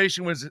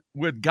situation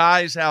with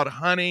guys out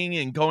hunting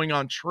and going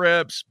on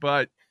trips,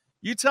 but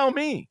you tell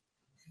me.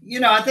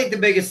 I think the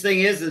biggest thing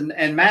is,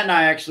 and Matt and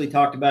I actually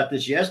talked about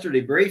this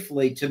yesterday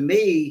briefly, to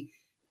me,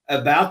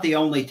 about the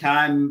only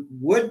time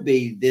would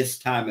be this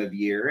time of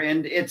year.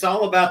 And it's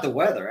all about the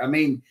weather. I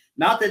mean,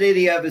 not that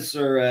any of us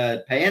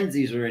are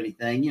pansies or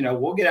anything,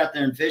 we'll get out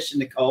there and fish in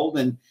the cold.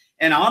 And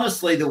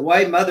honestly, the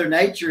way Mother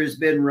Nature has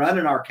been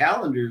running our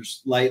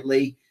calendars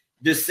lately,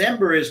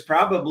 December is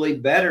probably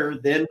better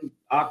than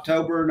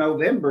October or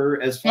November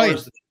as far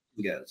as the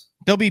fishing goes.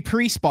 There'll be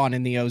pre-spawn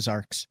in the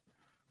Ozarks.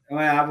 Well,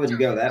 I wouldn't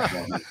go that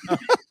far.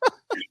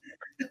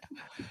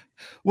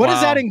 What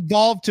does that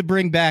involve to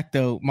bring back,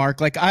 though,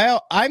 Mark? Like,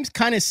 I'm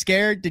kind of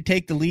scared to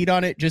take the lead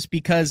on it just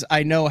because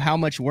I know how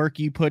much work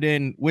you put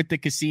in with the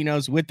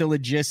casinos, with the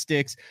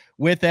logistics,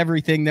 with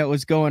everything that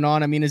was going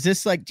on. I mean, is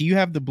this like, do you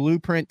have the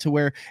blueprint to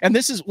where, and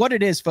this is what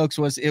it is, folks,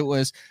 it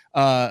was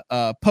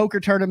a poker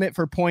tournament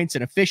for points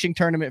and a fishing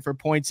tournament for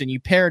points, and you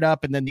paired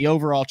up, and then the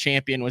overall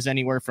champion was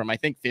anywhere from, I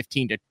think,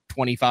 $15,000 to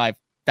 $25,000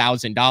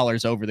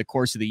 over the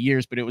course of the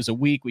years, but it was a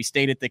week. We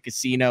stayed at the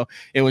casino.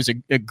 It was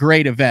a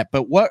great event.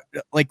 But what,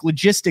 like,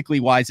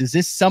 logistically wise, is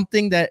this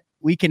something that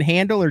we can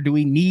handle, or do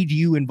we need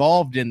you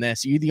involved in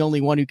this? Are you the only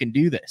one who can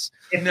do this?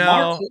 If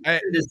Mark's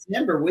in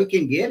December, we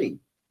can get him.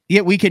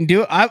 Yeah, we can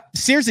do it.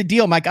 Here's the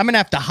deal, Mike. I'm gonna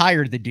have to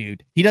hire the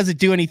dude. He doesn't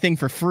do anything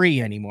for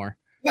free anymore.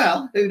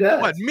 Well, who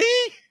does? What,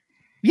 me?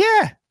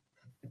 Yeah.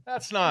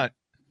 That's not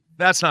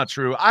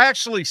true. I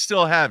actually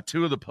still have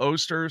 2 of the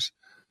posters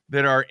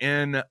that are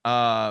in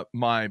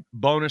my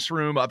bonus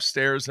room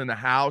upstairs in the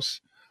house.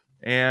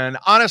 And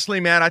honestly,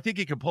 man, I think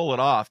you can pull it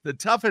off. The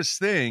toughest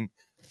thing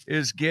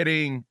is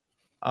getting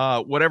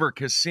whatever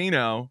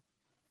casino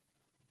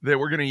that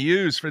we're going to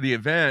use for the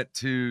event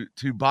to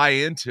buy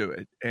into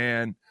it.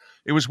 And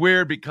it was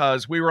weird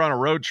because we were on a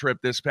road trip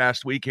this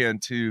past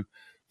weekend to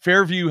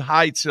Fairview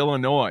Heights,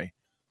 Illinois,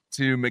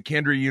 to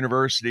McKendree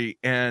University,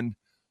 and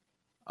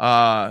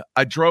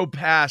I drove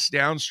past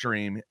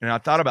downstream, and I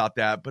thought about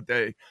that. But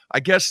I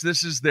guess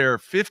this is their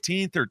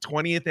 15th or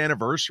 20th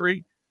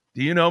anniversary.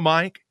 Do you know,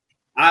 Mike?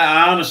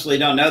 I honestly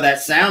don't know.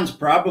 That sounds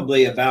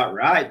probably about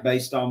right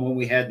based on when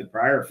we had the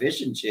prior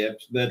fishing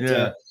chips. But,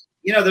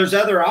 there's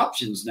other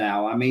options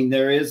now. I mean,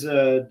 there is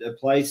a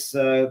place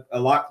a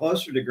lot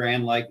closer to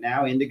Grand Lake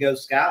now, Indigo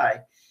Sky.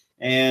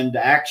 And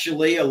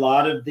actually, a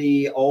lot of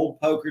the old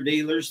poker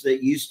dealers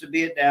that used to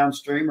be at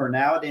Downstream are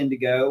now at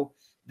Indigo.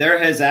 There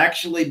has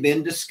actually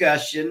been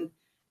discussion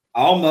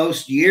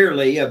almost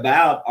yearly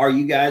about, are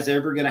you guys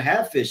ever going to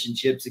have fishing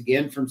chips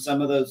again from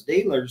some of those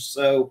dealers?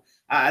 So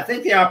I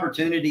think the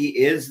opportunity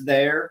is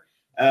there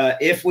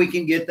if we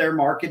can get their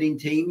marketing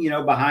team,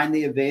 behind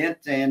the event.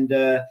 And,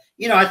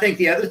 I think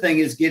the other thing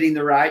is getting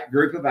the right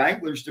group of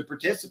anglers to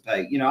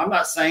participate. I'm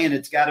not saying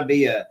it's got to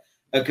be a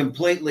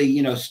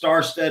completely,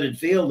 star-studded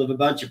field of a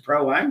bunch of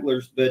pro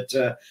anglers, but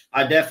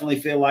I definitely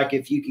feel like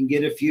if you can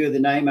get a few of the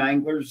name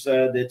anglers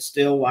that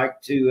still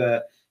like to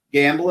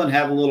gamble and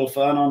have a little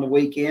fun on the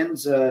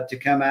weekends to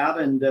come out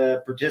and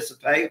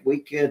participate, we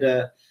could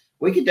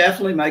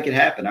definitely make it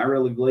happen. I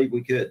really believe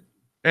we could.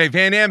 Hey,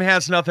 Van Dam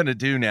has nothing to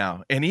do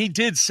now. And he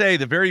did say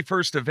the very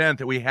first event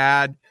that we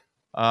had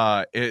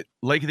at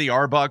Lake of the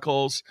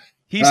Arbuckles,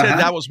 he said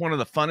that was one of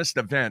the funnest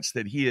events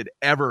that he had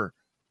ever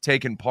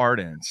taken part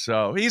in.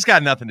 So he's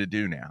got nothing to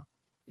do now.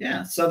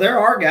 Yeah. So there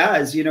are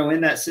guys,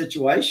 in that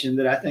situation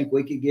that I think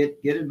we could get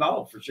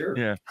involved for sure.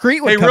 Yeah.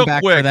 Crete would come real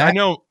back quick, for that. I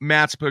know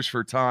Matt's pushed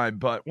for time,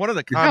 but one of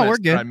the comments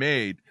that I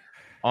made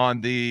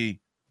on the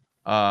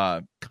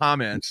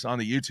comments, on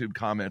the YouTube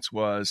comments,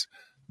 was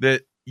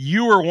that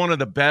you were one of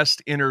the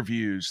best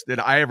interviews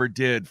that I ever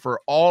did for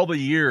all the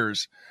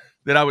years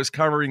that I was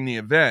covering the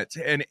event.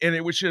 And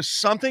it was just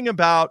something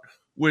about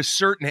with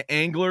certain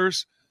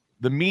anglers,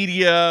 the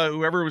media,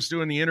 whoever was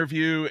doing the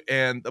interview,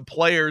 and the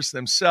players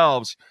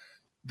themselves,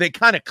 they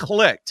kind of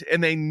clicked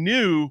and they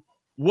knew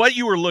what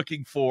you were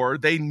looking for.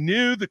 They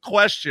knew the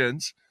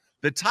questions,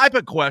 the type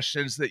of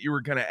questions that you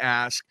were going to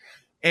ask.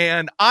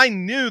 And I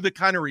knew the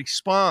kind of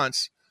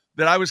response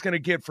that I was going to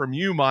get from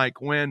you,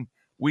 Mike, when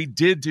we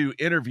did do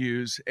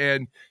interviews.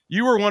 And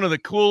you were one of the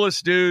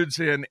coolest dudes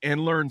and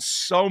learned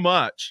so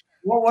much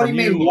from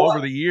you over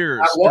the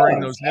years during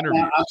those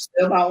interviews. I'm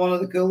still not one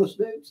of the coolest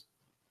dudes.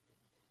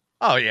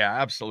 Oh, yeah,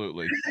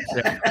 absolutely.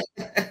 Yeah.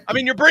 I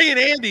mean, you're bringing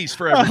Andes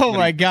for everybody. Oh,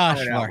 my gosh,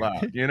 Mark.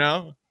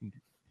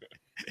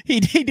 He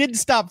didn't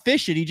stop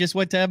fishing. He just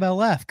went to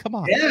MLF. Come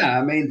on. Yeah,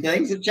 I mean,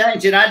 things have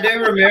changed. And I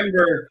do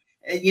remember,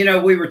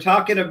 we were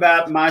talking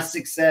about my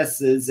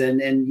successes,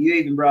 and you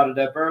even brought it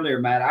up earlier,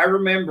 Matt. I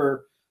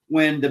remember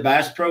when the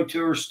Bass Pro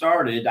Tour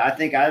started, I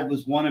think I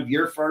was one of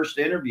your first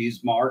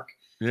interviews, Mark,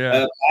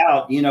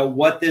 about,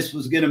 what this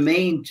was going to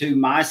mean to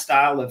my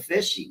style of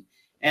fishing.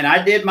 And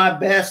I did my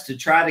best to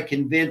try to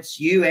convince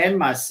you and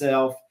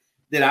myself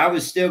that I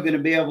was still going to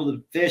be able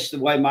to fish the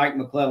way Mike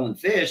McClelland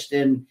fished.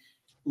 And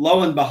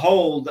lo and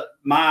behold,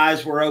 my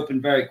eyes were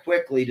opened very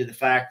quickly to the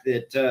fact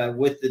that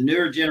with the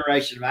newer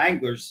generation of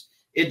anglers,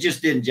 it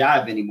just didn't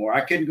jive anymore.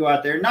 I couldn't go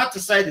out there. Not to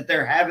say that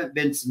there haven't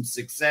been some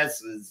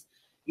successes,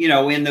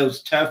 in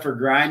those tougher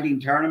grinding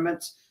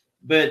tournaments.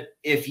 But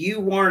if you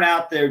weren't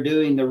out there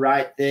doing the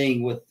right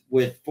thing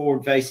with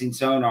forward-facing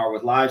sonar,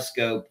 with live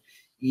scope,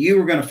 you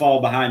were going to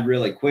fall behind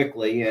really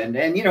quickly. And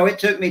it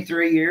took me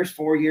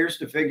 4 years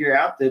to figure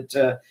out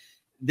that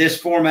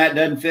this format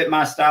doesn't fit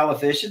my style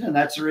of fishing. And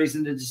that's the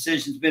reason the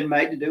decision's been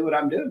made to do what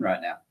I'm doing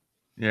right now.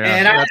 Yeah.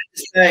 And I have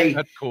to say,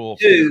 that's cool.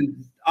 Too,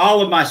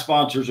 all of my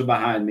sponsors are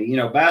behind me.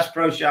 Bass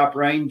Pro Shop,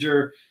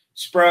 Ranger,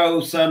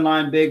 Spro,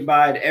 Sunline, Big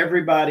Bite,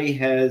 everybody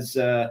has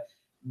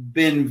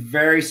been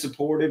very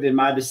supportive in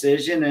my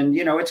decision. And,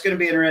 it's going to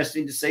be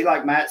interesting to see,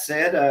 like Matt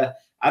said,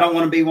 I don't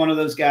want to be one of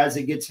those guys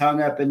that gets hung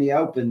up in the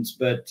opens,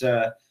 but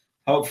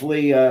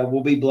hopefully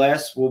we'll be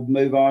blessed. We'll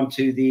move on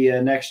to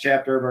the next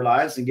chapter of our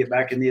lives and get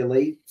back in the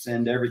elites,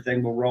 and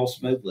everything will roll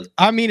smoothly.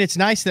 I mean, it's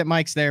nice that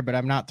Mike's there, but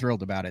I'm not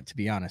thrilled about it, to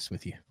be honest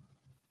with you.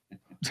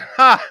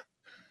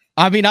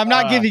 I mean, I'm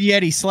not giving you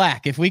any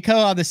slack. If we go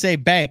on the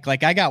same bank,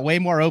 like I got way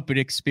more open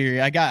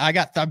experience.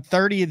 I'm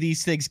 30 of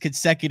these things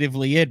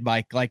consecutively in,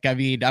 Mike. Like, I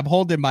mean, I'm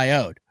holding my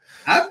own.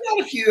 I've got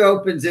a few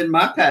opens in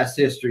my past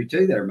history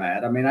too there,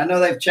 Matt. I mean, I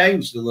know they've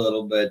changed a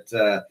little, but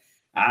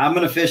I'm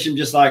going to fish them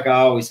just like I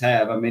always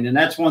have. I mean, and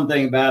that's one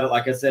thing about it.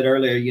 Like I said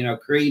earlier,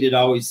 Creed had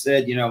always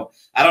said,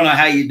 I don't know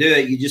how you do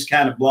it. You just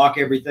kind of block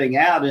everything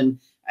out.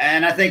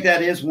 And I think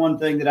that is one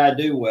thing that I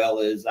do well,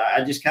 is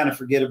I just kind of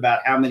forget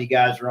about how many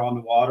guys are on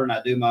the water, and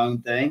I do my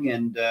own thing,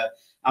 and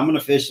I'm going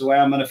to fish the way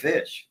I'm going to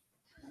fish.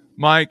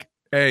 Mike,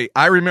 hey,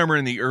 I remember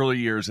in the early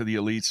years of the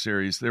Elite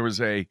Series, there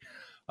was a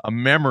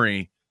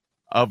memory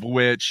of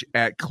which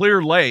at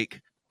Clear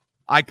Lake,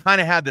 I kind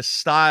of had the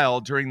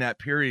style during that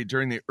period,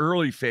 during the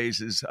early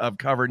phases of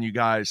covering you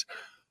guys.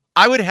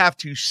 I would have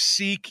to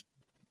seek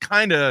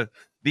kind of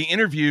the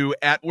interview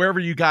at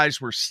wherever you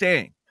guys were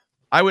staying.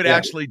 I would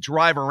actually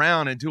drive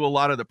around and do a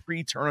lot of the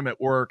pre-tournament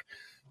work,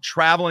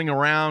 traveling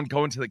around,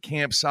 going to the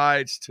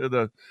campsites,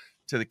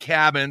 to to the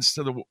cabins,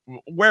 to the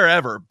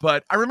wherever.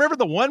 But I remember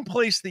the one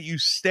place that you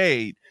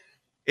stayed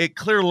at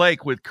Clear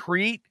Lake with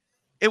Crete.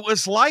 It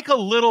was like a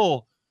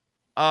little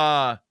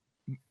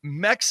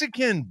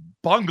Mexican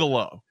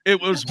bungalow.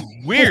 It was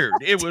weird.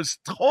 It was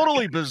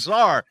totally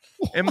bizarre.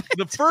 And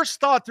the first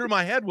thought through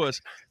my head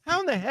was, how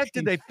in the heck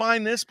did they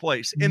find this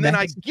place? And then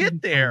I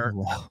get there,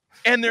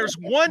 and there's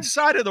one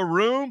side of the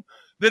room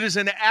that is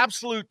an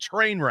absolute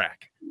train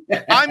wreck.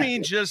 I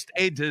mean, just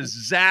a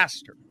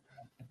disaster.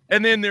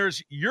 And then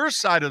there's your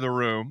side of the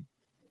room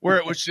where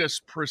it was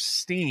just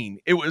pristine.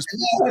 It was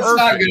perfect. It's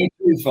not going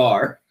too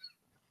far.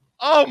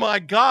 Oh my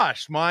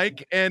gosh,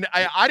 Mike. And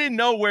I didn't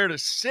know where to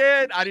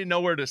sit. I didn't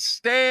know where to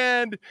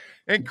stand.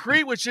 And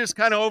Crete was just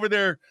kind of over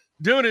there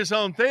doing his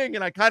own thing.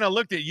 And I kind of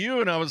looked at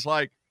you and I was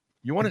like,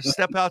 you want to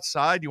step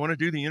outside? You want to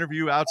do the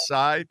interview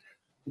outside?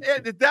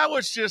 That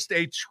was just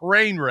a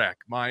train wreck,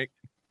 Mike.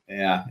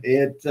 Yeah,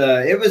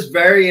 it was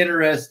very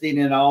interesting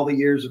in all the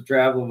years of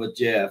traveling with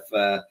Jeff.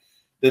 The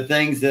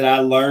things that I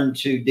learned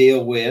to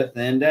deal with.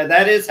 And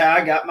that is how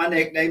I got my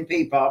nickname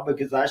Peepaw,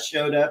 because I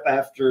showed up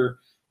after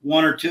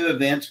one or two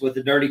events with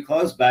a dirty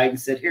clothes bag and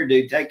said, here,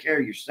 dude, take care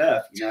of your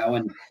stuff,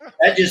 and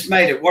that just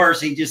made it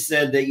worse. He just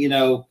said that,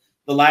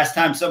 the last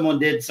time someone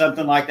did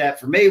something like that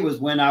for me was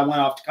when I went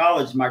off to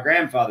college and my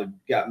grandfather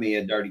got me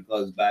a dirty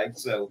clothes bag.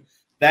 So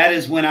that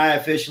is when I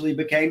officially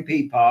became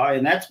Peepaw.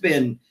 And that's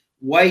been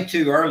way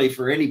too early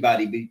for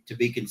anybody to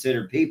be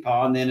considered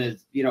Peepaw. And then,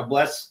 as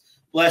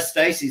bless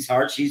Stacy's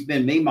heart, she's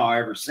been Meemaw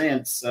ever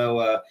since.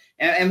 So,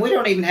 and we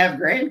don't even have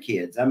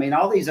grandkids. I mean,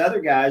 all these other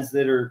guys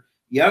that are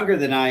younger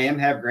than I am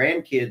have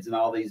grandkids and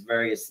all these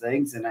various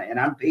things, and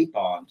I'm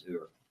Peepawing to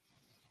her.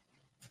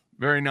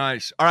 Very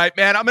nice. All right,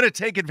 man, I'm going to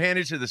take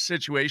advantage of the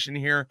situation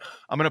here.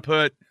 I'm going to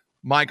put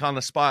Mike on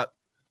the spot.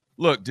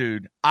 Look,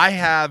 dude, I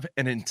have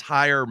an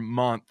entire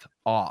month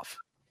off.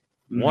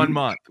 1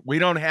 month. We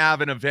don't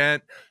have an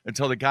event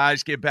until the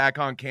guys get back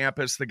on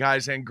campus. The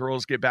guys and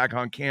girls get back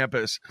on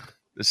campus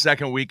the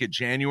second week of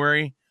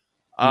January.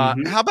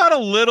 How about a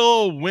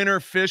little winter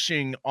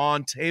fishing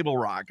on Table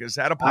Rock? Is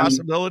that a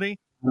possibility?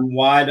 I'm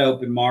wide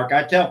open, Mark.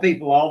 I tell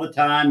people all the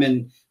time,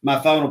 and my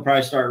phone will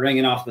probably start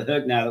ringing off the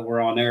hook now that we're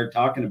on air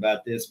talking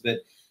about this, but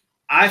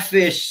I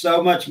fish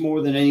so much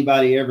more than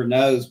anybody ever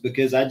knows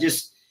because I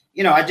just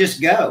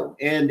go,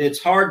 and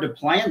it's hard to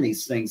plan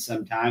these things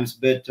sometimes.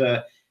 But,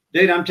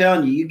 dude, I'm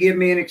telling you, you give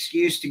me an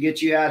excuse to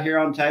get you out here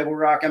on Table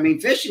Rock. I mean,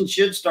 fishing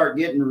should start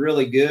getting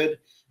really good.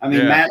 I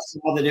mean, Matt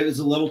saw that it was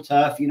a little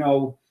tough,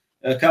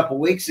 a couple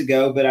weeks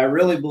ago, but I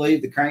really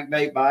believe the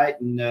crankbait bite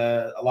and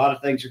a lot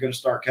of things are going to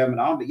start coming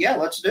on. But yeah,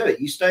 let's do it.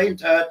 You stay in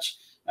touch.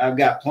 I've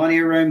got plenty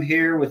of room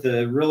here with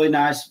a really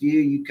nice view.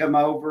 You come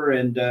over,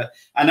 and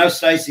I know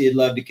Stacy would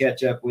love to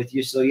catch up with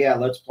you. So yeah,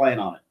 let's plan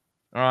on it.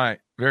 All right.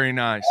 Very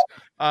nice.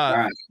 All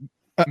right.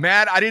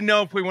 Matt, I didn't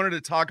know if we wanted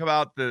to talk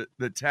about the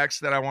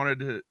text that I wanted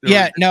to.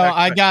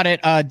 I got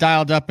it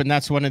dialed up, and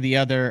that's one of the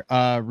other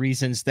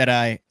reasons that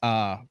I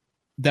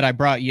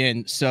brought you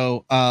in.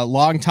 So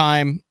long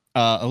time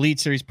Elite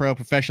Series Pro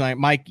professional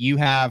Mike, you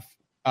have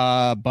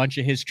a bunch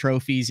of his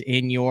trophies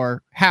in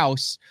your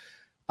house.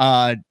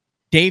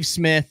 Dave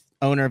Smith,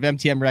 owner of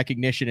MTM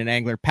Recognition and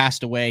angler,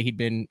 passed away. He'd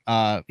been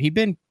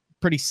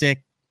pretty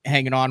sick,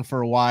 hanging on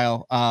for a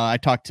while. I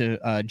talked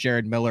to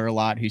Jared Miller a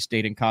lot, who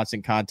stayed in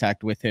constant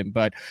contact with him,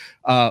 but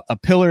a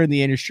pillar in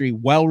the industry,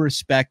 well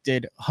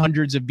respected,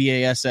 hundreds of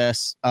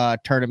B.A.S.S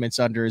tournaments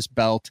under his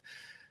belt.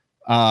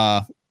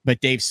 But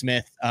Dave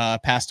Smith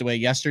passed away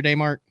yesterday,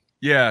 Mark.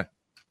 Yeah.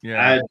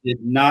 I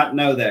did not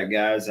know that,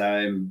 guys.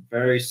 I'm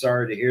very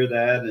sorry to hear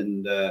that.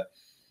 And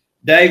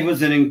Dave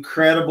was an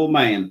incredible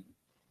man.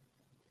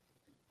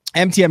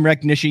 MTM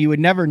Recognition, you would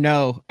never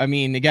know. I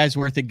mean, the guy's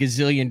worth $1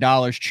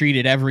 gazillion,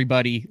 treated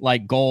everybody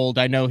like gold.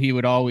 I know he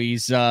would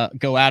always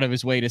go out of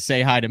his way to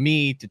say hi to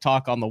me, to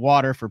talk on the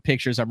water for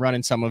pictures. I'm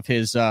running some of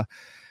his video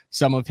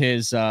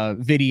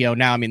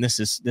now. I mean, this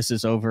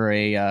is over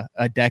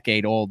a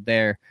decade old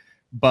there,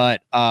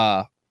 but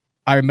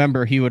I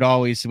remember he would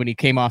always, when he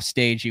came off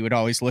stage, he would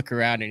always look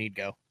around and he'd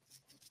go.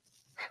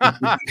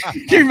 Do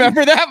you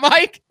remember that,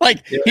 Mike?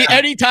 Like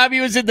anytime he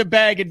was in the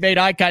bag and made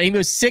eye contact, he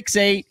was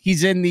 6'8".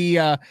 He's in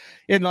the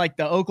in like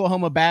the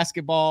Oklahoma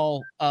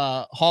basketball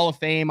Hall of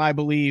Fame, I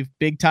believe,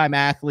 big time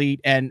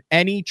athlete. And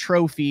any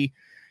trophy,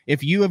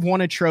 if you have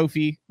won a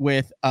trophy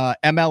with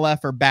MLF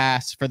or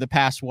B.A.S. for the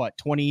past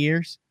 20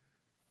 years,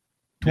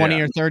 20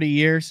 or 30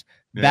 years.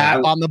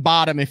 That on the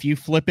bottom, if you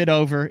flip it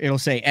over, it'll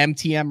say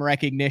MTM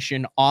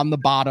Recognition on the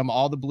bottom,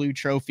 all the blue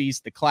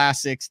trophies, the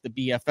classics, the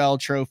BFL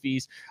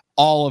trophies,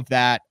 all of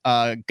that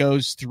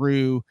goes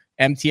through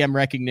MTM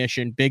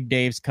Recognition, Big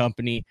Dave's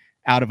company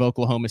out of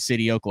Oklahoma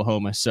City,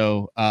 Oklahoma.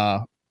 So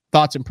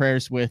thoughts and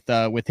prayers with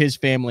his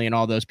family and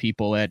all those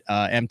people at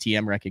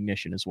MTM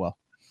Recognition as well.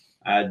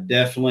 I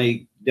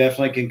definitely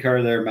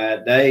concur there,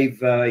 Matt. Dave,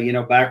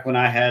 back when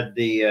I had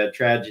the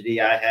tragedy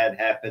I had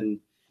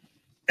happen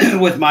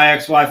with my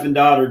ex-wife and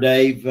daughter,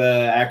 Dave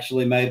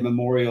actually made a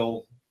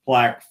memorial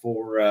plaque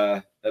for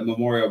a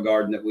memorial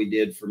garden that we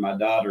did for my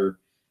daughter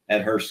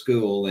at her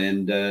school.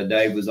 And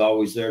Dave was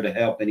always there to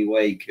help any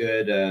way he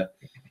could.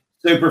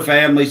 Super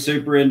family,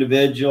 super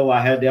individual.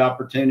 I had the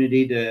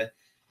opportunity to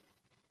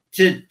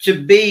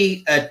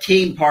be a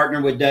team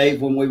partner with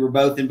Dave when we were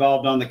both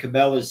involved on the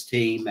Cabela's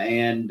team.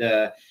 And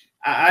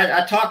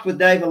I talked with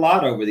Dave a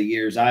lot over the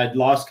years. I had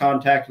lost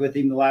contact with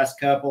him the last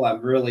couple.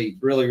 I'm really,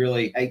 really,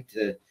 really hate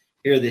to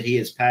hear that he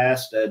has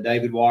passed.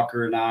 David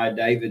Walker and I,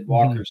 David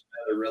Walker's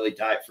another really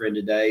tight friend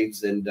of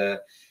Dave's. And,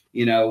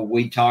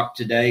 we talked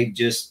to Dave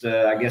just,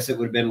 I guess it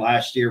would have been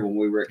last year when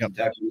we were at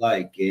Kentucky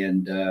Lake.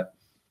 And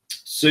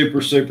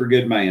super, super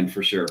good man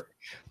for sure.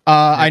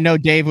 I know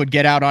Dave would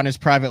get out on his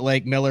private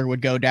lake. Miller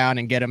would go down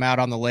and get him out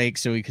on the lake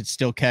so he could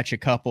still catch a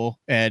couple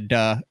and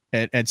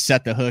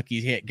set the hook.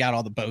 Got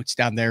all the boats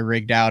down there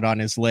rigged out on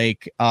his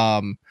lake.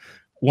 One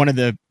of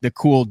the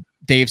cool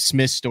Dave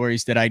Smith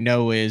stories that I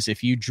know is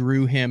if you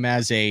drew him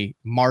as a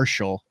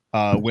marshal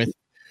with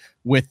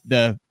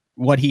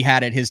what he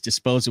had at his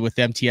disposal with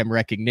MTM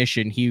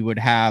recognition, he would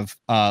have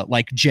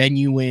like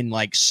genuine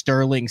like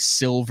sterling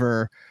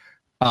silver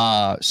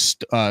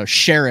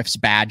sheriff's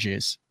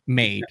badges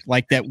made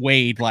like that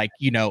weighed like,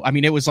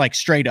 it was like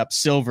straight up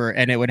silver,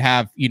 and it would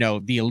have,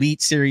 the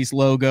Elite Series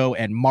logo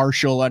and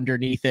Marshall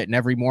underneath it. And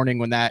every morning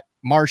when that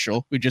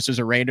Marshall, who just was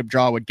a random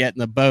draw, would get in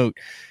the boat,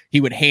 he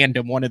would hand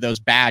him one of those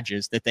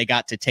badges that they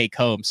got to take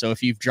home. So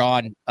if you've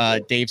drawn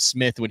Dave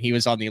Smith when he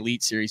was on the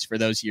Elite Series for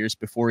those years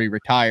before he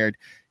retired,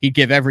 he'd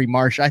give every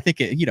Marshall, I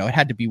think it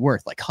had to be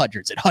worth like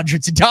hundreds and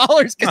hundreds of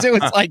dollars because it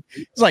was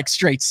like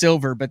straight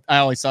silver. But I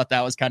always thought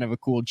that was kind of a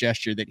cool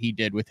gesture that he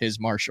did with his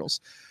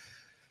Marshalls.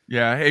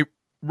 Yeah. Hey,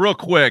 real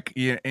quick,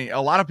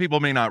 a lot of people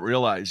may not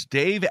realize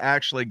Dave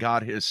actually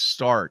got his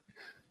start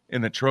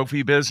in the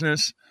trophy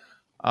business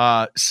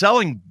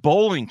selling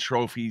bowling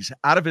trophies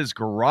out of his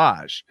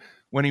garage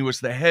when he was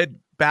the head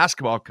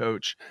basketball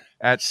coach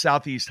at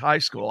Southeast High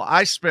School.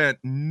 I spent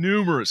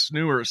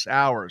numerous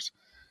hours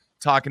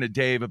talking to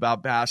Dave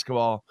about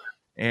basketball,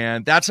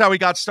 and that's how he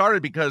got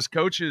started because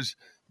coaches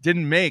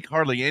didn't make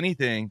hardly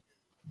anything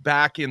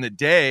back in the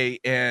day,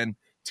 and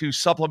to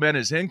supplement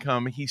his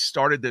income, he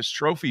started this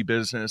trophy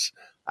business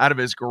out of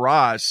his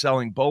garage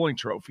selling bowling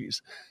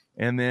trophies.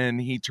 And then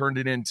he turned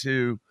it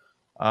into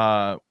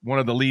one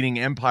of the leading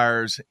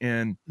empires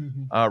in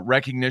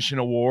recognition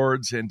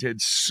awards and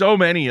did so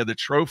many of the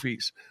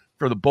trophies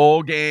for the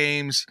bowl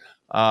games,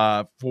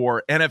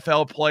 for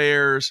NFL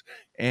players,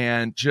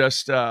 and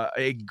just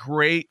a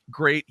great,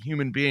 great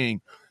human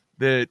being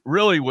that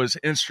really was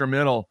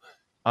instrumental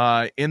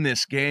in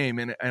this game.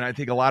 And I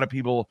think a lot of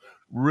people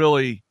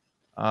really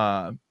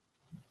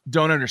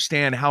don't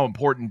understand how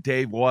important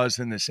Dave was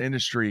in this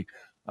industry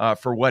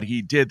for what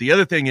he did. The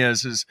other thing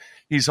is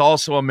he's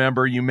also a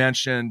member, you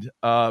mentioned,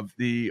 of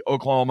the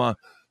Oklahoma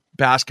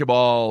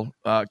Basketball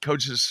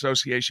Coaches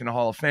Association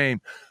Hall of Fame,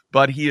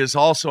 but he is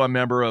also a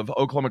member of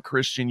Oklahoma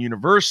Christian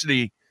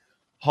University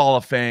Hall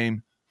of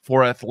Fame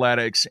for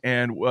athletics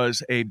and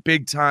was a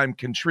big-time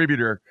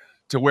contributor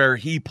to where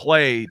he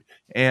played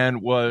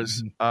and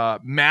was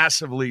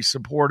massively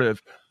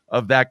supportive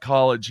of that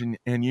college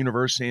and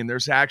university. And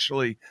there's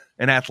actually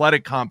an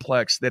athletic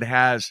complex that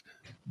has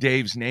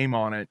Dave's name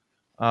on it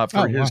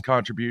for his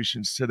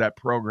contributions to that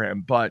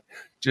program. But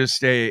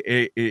just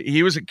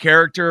he was a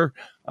character.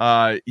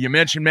 You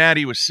mentioned Matt,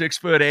 he was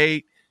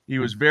 6'8". He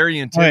was very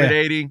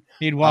intimidating.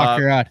 He'd walk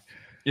her out.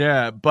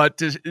 Yeah, but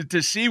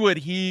to see what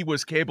he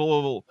was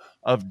capable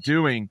of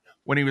doing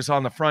when he was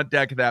on the front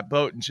deck of that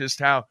boat and just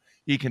how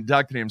he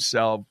conducted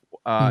himself,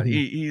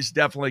 he's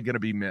definitely going to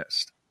be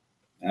missed.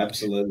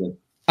 Absolutely.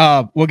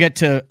 We'll get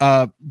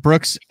to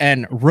Brooks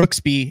and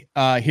Rooksby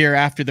here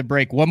after the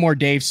break. One more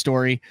Dave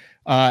story,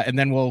 and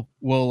then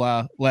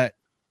we'll let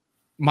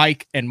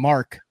Mike and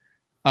Mark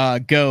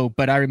go.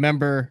 But I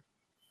remember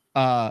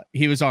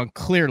he was on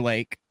Clear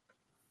Lake,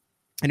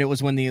 and it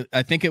was when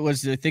what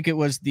was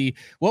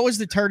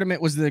the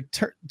tournament?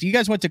 Do you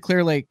guys went to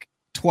Clear Lake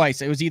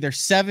twice? It was either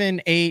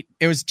 7, 8.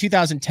 It was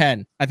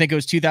 2010. I think it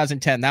was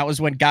 2010. That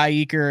was when Guy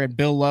Eaker and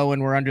Bill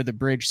Lowen were under the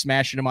bridge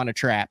smashing him on a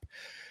trap.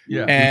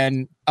 Yeah.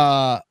 And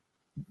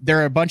there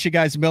are a bunch of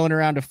guys milling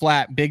around a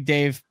flat. Big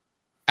Dave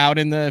out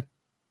in the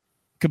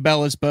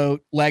Cabela's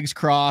boat, legs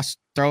crossed,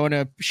 throwing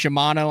a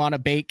Shimano on a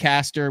bait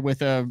caster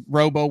with a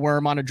robo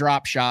worm on a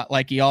drop shot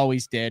like he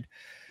always did.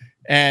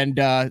 And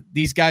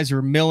these guys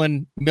are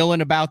milling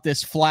about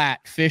this flat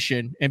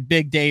fishing, and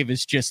Big Dave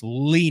is just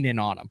leaning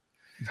on them.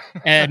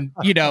 And,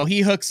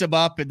 he hooks him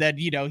up, and then,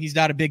 he's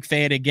not a big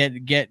fan of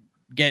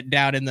get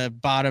down in the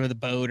bottom of the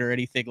boat or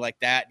anything like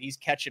that. He's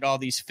catching all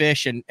these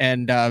fish, and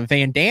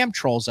Van Dam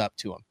trolls up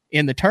to him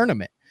in the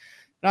tournament.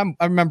 And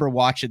I remember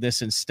watching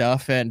this and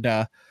stuff. And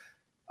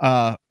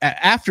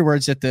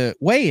afterwards at the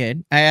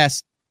weigh-in, I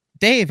asked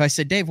Dave, I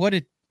said, Dave, what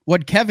did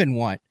Kevin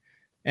want?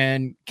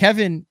 And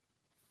Kevin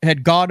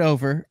had gone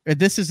over,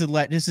 this is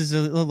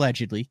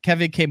allegedly,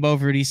 Kevin came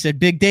over and he said,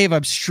 Big Dave,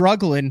 I'm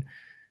struggling.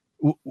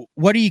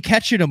 What are you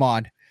catching him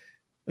on?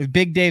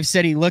 Big Dave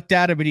said he looked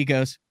at him and he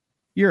goes,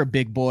 you're a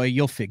big boy.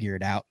 You'll figure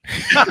it out.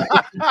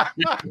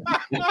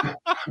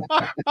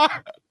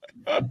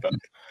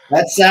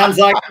 That sounds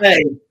like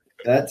me.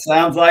 That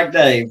sounds like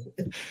Dave.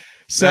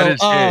 So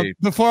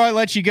before I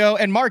let you go,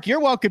 and Mark, you're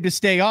welcome to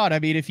stay on. I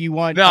mean, if you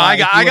want. No,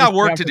 I got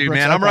work to do,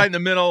 man. I'm right in the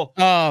middle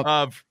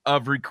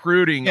of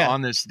recruiting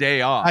on this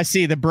day off. I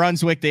see the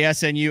Brunswick, the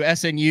SNU.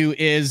 SNU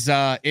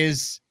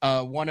is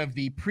one of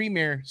the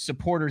premier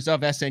supporters of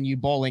SNU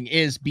bowling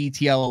is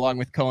BTL, along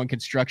with Cohen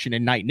Construction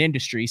and Knighton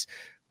Industries.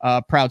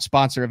 Proud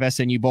sponsor of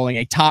SNU Bowling,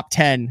 a top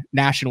 10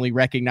 nationally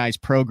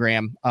recognized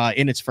program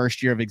in its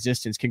first year of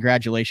existence.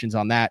 Congratulations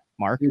on that,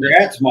 Mark.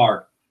 Congrats,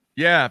 Mark.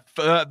 Yeah,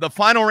 the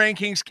final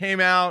rankings came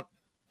out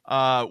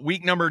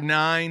week number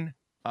 9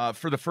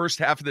 for the first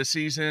half of the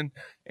season,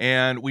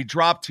 and we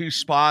dropped 2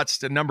 spots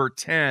to number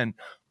 10,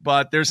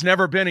 but there's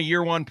never been a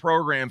year 1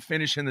 program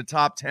finish in the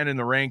top 10 in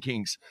the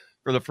rankings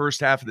for the first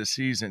half of the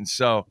season.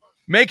 So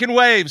making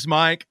waves,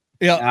 Mike.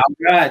 Yeah. All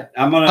right.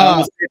 I'm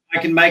gonna see if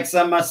I can make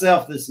some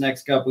myself this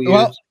next couple years.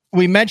 Well,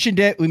 we mentioned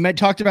it. We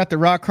talked about the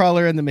rock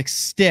crawler and the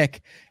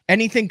McStick.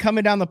 Anything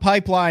coming down the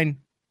pipeline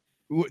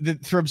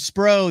from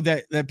Spro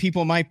that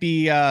people might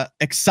be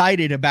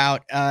excited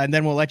about, and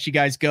then we'll let you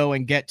guys go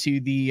and get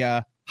to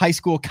the high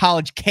school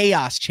college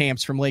chaos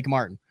champs from Lake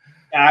Martin.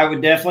 I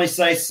would definitely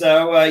say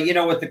so.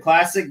 With the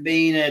Classic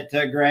being at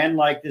Grand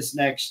Lake this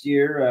next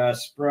year,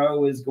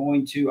 Spro is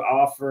going to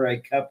offer a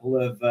couple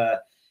of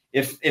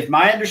if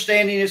my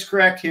understanding is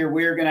correct here,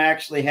 we're going to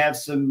actually have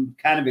some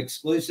kind of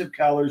exclusive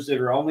colors that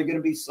are only going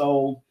to be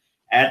sold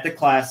at the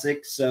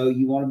Classic. So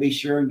you want to be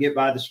sure and get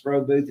by the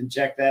Spro booth and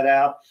check that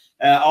out.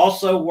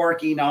 Also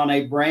working on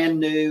a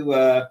brand new,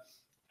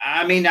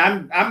 I'm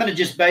going to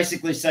just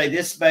basically say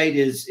this bait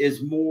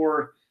is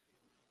more,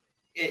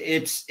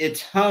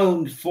 it's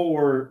honed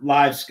for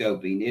live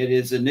scoping. It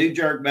is a new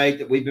jerk bait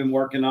that we've been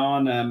working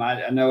on.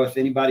 I know if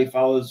anybody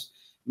follows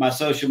my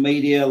social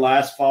media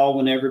last fall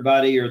when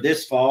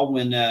this fall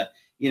when,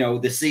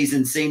 the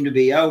season seemed to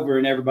be over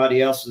and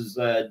everybody else was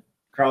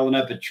crawling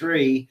up a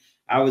tree,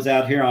 I was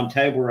out here on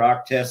Table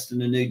Rock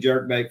testing a new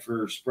jerk bait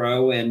for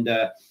Spro, and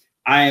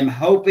I am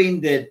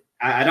hoping that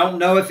I don't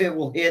know if it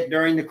will hit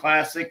during the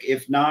Classic.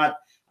 If not,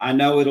 I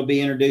know it'll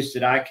be introduced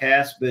at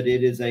ICAST, but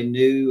it is a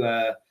new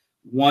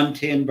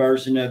 110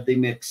 version of the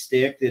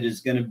McStick that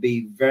is going to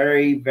be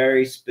very,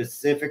 very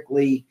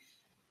specifically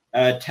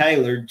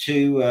tailored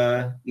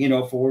to,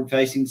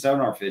 forward-facing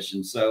sonar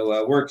fishing.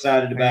 So we're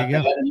excited about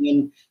that. And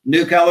then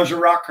new colors of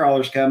rock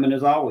crawlers coming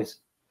as always.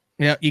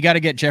 Yeah, you got to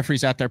get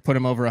Jeffries out there, put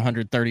him over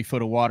 130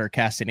 foot of water,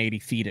 casting 80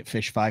 feet at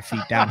fish 5 feet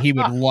down. He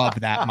would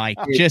love that, Mike.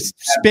 Just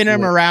spin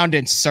him around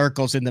in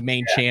circles in the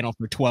main channel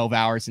for 12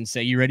 hours and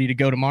say, "You ready to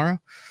go tomorrow?"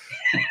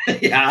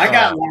 Yeah, I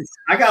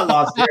got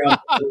lost there on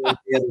the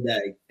other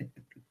day.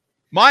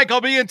 Mike, I'll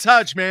be in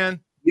touch,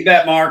 man. You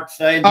bet, Mark.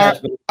 Stay in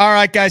touch. All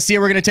right, guys. See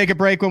you. We're going to take a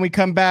break. When we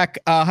come back,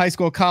 high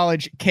school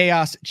college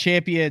chaos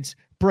champions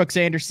Brooks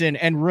Anderson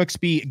and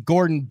Rooksby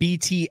Gordon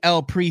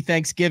BTL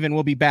pre-Thanksgiving.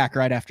 We'll be back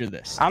right after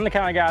this. I'm the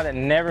kind of guy that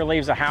never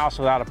leaves a house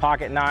without a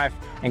pocket knife,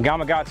 and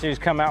Gamakatsu's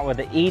come out with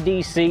the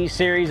EDC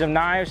series of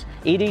knives.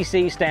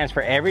 EDC stands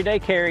for everyday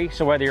carry,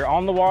 so whether you're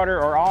on the water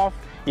or off,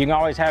 you can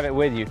always have it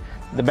with you.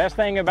 The best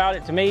thing about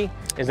it to me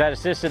is that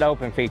assisted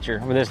open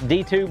feature. With this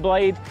D2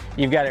 blade,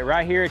 you've got it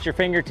right here at your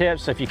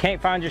fingertips, so if you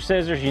can't find your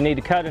scissors, you need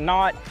to cut a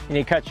knot, you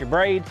need to cut your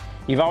braid,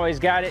 you've always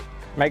got it.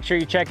 Make sure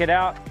you check it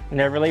out.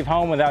 Never leave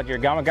home without your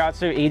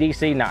Gamakatsu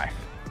EDC knife.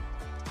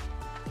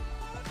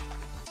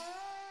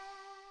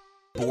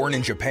 Born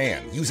in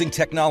Japan, using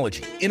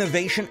technology,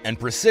 innovation, and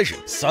precision,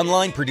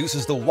 Sunline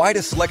produces the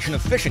widest selection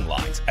of fishing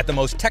lines at the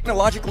most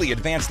technologically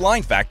advanced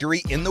line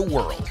factory in the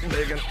world.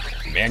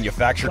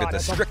 Manufactured at the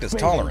strictest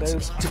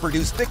tolerances to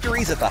produce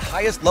victories at the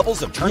highest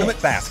levels of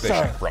tournament bass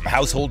fishing. From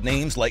household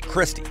names like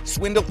Christie,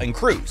 Swindle, and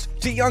Cruz,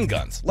 to young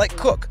guns like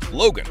Cook,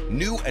 Logan,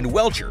 New, and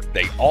Welcher,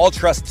 they all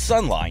trust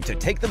Sunline to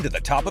take them to the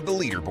top of the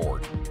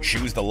leaderboard.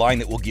 Choose the line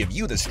that will give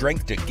you the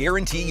strength to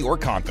guarantee your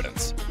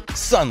confidence.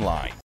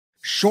 Sunline.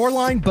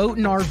 Shoreline Boat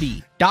and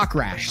RV, dock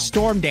rash,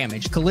 storm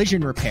damage,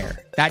 collision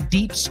repair, that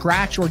deep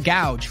scratch or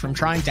gouge from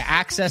trying to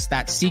access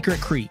that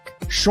secret creek.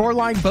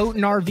 Shoreline Boat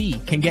and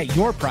RV can get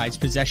your prized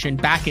possession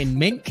back in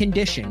mint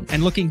condition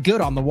and looking good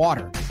on the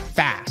water,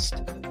 fast.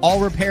 All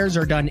repairs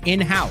are done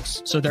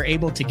in-house, so they're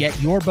able to get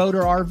your boat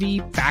or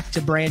RV back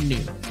to brand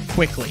new,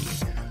 quickly.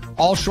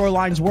 All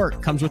Shoreline's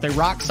work comes with a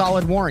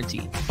rock-solid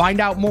warranty. Find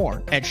out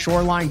more at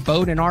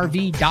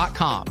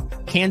ShorelineBoatandRV.com,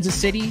 Kansas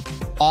City,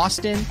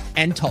 Austin,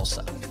 and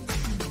Tulsa.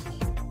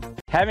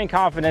 Having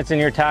confidence in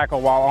your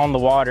tackle while on the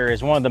water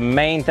is one of the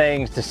main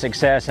things to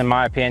success, in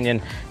my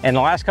opinion. In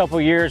the last couple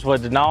of years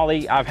with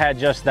Denali, I've had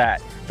just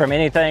that. From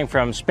anything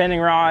from spinning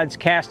rods,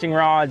 casting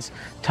rods,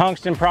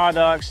 tungsten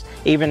products,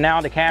 even now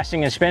to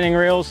casting and spinning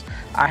reels,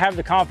 I have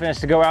the confidence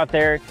to go out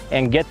there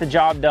and get the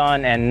job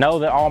done and know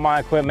that all my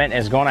equipment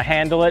is going to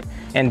handle it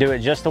and do it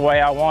just the way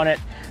I want it.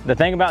 The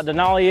thing about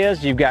Denali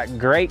is you've got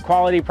great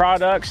quality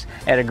products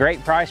at a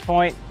great price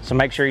point, so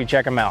make sure you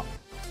check them out.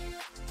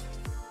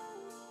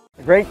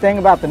 The great thing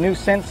about the new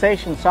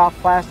Sensation soft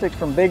plastics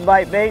from Big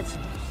Bite Baits,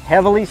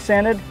 heavily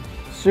scented,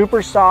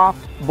 super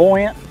soft,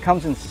 buoyant,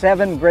 comes in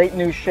 7 great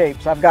new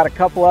shapes. I've got a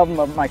couple of them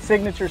of my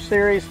signature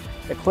series,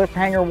 the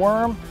Cliffhanger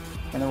Worm,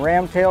 and the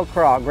ramtail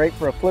craw, great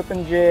for a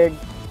flipping jig,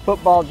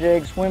 football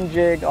jig, swim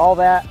jig, all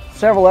that.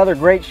 Several other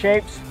great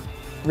shapes.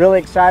 Really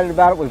excited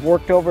about it. We've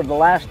worked over the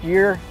last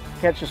year,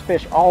 catches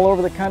fish all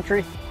over the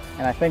country,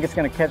 and I think it's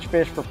going to catch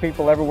fish for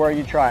people everywhere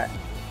you try it.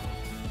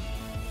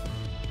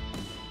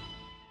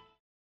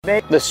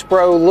 The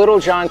Spro Little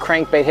John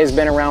crankbait has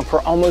been around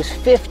for almost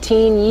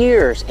 15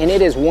 years, and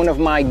it is one of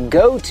my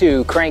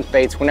go-to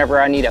crankbaits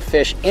whenever I need a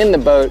fish in the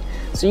boat,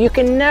 so you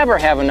can never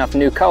have enough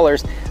new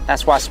colors.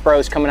 That's why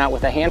Spro's coming out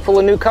with a handful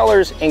of new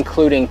colors,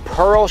 including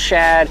Pearl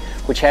Shad,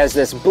 which has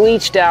this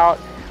bleached out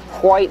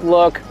white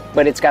look,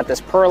 but it's got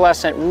this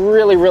pearlescent,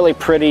 really, really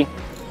pretty.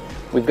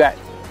 We've got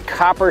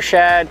Copper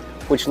Shad,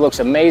 which looks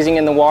amazing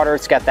in the water.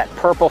 It's got that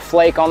purple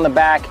flake on the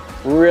back,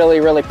 really,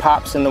 really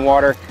pops in the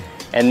water.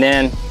 And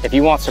then if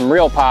you want some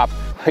real pop,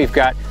 we've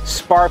got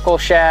Sparkle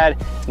Shad,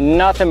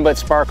 nothing but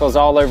sparkles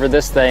all over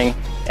this thing.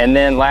 And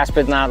then last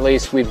but not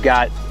least, we've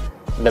got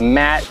the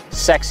matte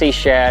Sexy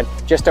Shad,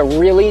 just a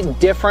really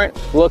different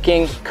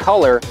looking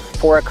color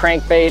for a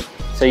crankbait.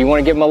 So you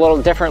want to give them a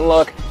little different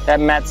look, that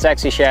matte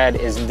Sexy Shad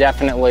is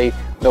definitely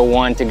the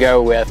one to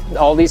go with.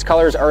 All these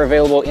colors are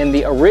available in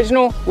the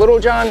original Little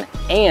John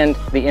and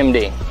the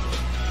MD.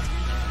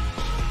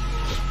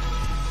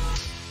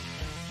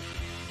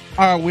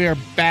 All right, we are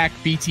back,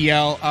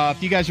 BTL.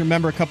 If you guys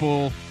remember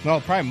probably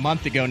a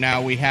month ago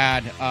now, we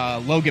had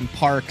Logan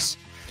Parks,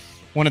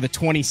 one of the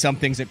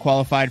 20-somethings that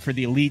qualified for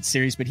the Elite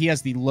Series, but he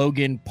has the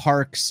Logan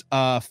Parks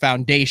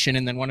Foundation,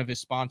 and then one of his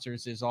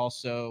sponsors is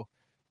also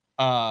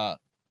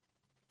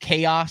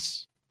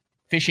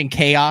Fishing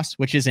Chaos,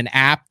 which is an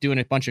app doing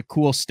a bunch of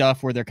cool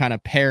stuff where they're kind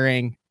of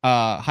pairing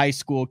high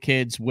school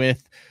kids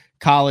with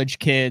college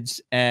kids,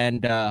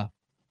 and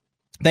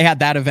they had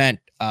that event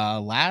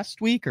last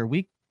week or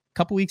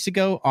couple weeks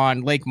ago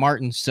on Lake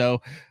Martin.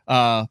 So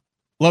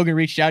Logan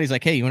reached out. He's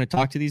like, hey, you want to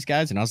talk to these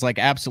guys? And I was like,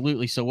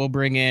 absolutely. So we'll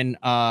bring in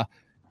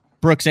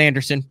Brooks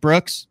Anderson.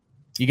 Brooks,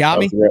 you got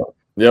me?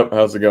 Yep.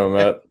 How's it going,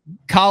 Matt?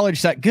 College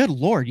side. Good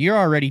Lord, you're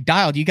already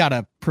dialed. You got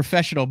a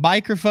professional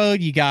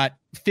microphone. You got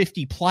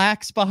 50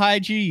 plaques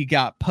behind you. You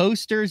got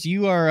posters.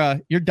 You're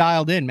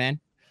dialed in,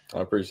 man.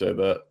 I appreciate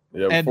that.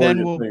 Yeah. And before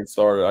then we get things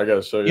started, I got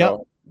to show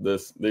y'all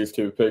these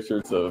two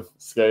pictures of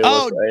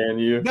Scaleless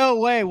ANU. No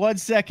way. 1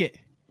 second.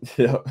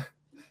 Yeah.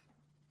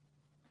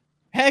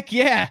 Heck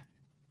yeah.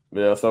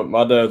 Yeah, so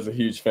my dad's a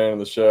huge fan of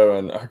the show,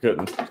 and I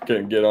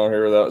couldn't get on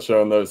here without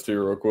showing those two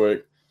real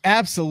quick.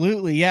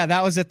 Absolutely. Yeah,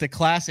 that was at the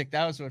Classic.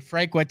 That was when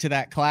Frank went to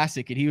that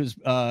Classic, and he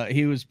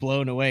was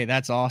blown away.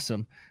 That's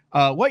awesome.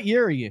 What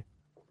year are you?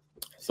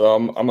 So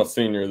I'm a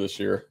senior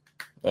this year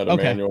at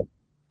Emmanuel.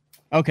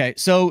 Okay,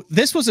 so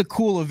this was a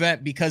cool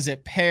event because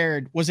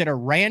was it a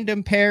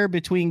random pair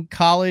between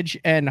college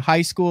and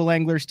high school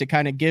anglers to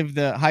kind of give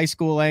the high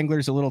school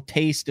anglers a little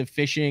taste of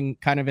fishing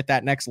kind of at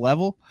that next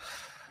level?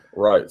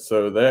 Right.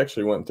 So they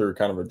actually went through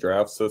kind of a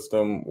draft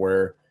system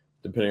where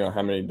depending on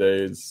how many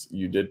days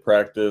you did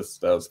practice,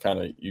 that was kind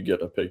of, you get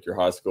to pick your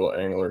high school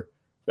angler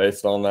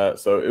based on that.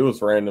 So it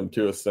was random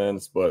to a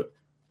sense, but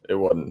it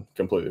wasn't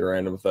completely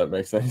random, if that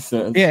makes any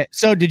sense. Yeah.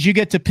 So did you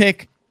get to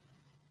pick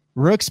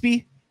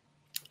Rooksby?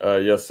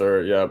 Yes,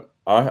 sir. Yeah.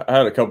 I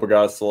had a couple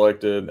guys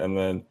selected, and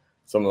then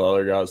some of the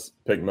other guys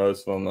picked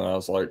most of them. And I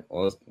was like,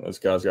 well, this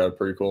guy's got a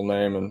pretty cool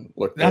name. And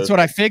look, that's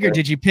what I figured.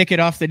 Did you pick it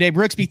off the name?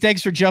 Rooksby,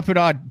 thanks for jumping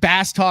on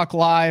Bass Talk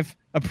Live.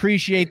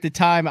 Appreciate the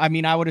time. I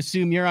mean, I would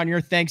assume you're on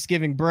your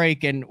Thanksgiving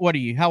break. And what are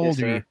you? How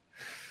old are you?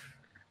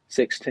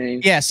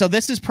 16. Yeah. So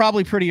this is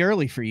probably pretty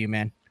early for you,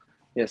 man.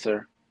 Yes,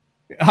 sir.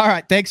 All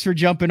right. Thanks for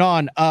jumping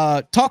on.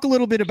 Talk a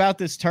little bit about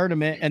this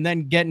tournament and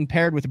then getting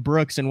paired with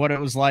Brooks and what it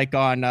was like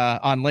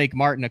on Lake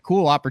Martin. A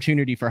cool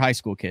opportunity for high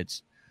school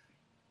kids.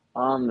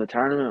 The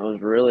tournament was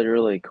really,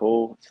 really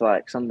cool. It's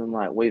like something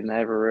like we've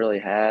never really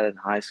had in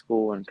high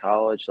school and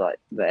college, like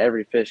the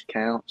every fish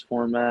counts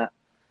format.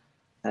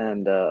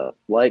 And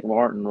Lake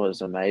Martin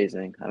was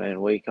amazing. I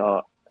mean, we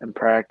caught in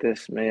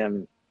practice, me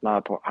and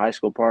my high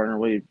school partner,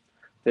 we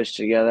fished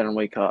together and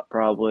we caught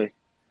probably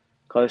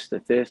close to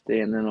 50,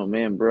 and then when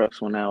me and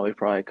Brooks went out, we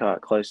probably caught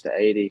close to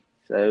 80.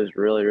 So it was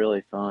really,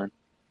 really fun.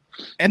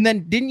 And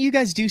then didn't you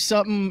guys do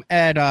something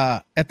at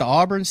the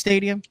Auburn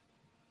Stadium?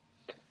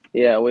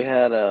 Yeah, we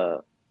had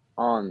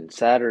on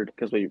Saturday,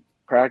 because we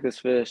practice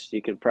fished.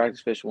 You could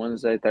practice fish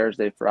Wednesday,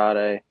 Thursday,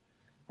 Friday,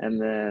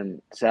 and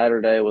then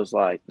Saturday was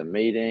like the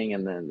meeting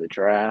and then the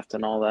draft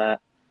and all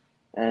that.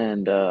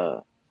 And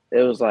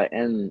it was like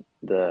in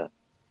the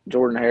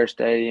Jordan Hare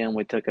Stadium.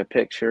 We took a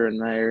picture in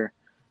there,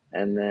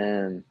 and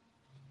then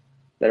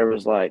there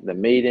was like the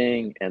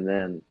meeting and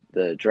then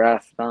the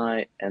draft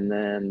night, and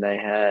then they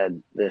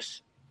had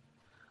this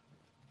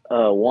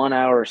 1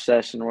 hour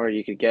session where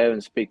you could go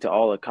and speak to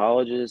all the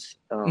colleges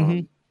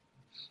in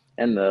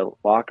the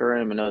locker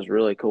room. And it was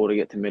really cool to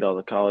get to meet all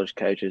the college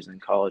coaches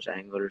and college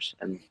anglers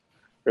and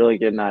really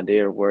get an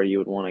idea of where you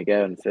would want to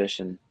go and fish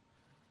in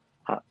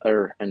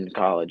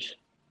college.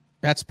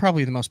 That's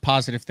probably the most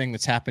positive thing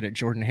that's happened at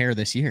Jordan Hare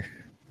this year.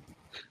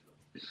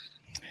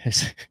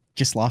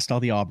 Just lost all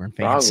the Auburn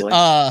fans.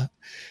 Probably.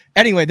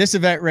 Anyway, this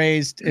event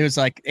raised, it was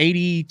like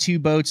 82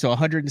 boats, so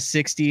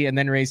 160, and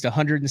then raised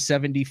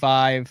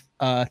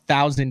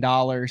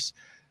 $175,000.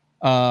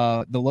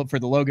 For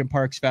the Logan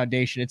Parks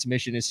Foundation. Its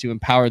mission is to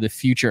empower the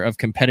future of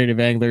competitive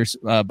anglers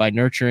by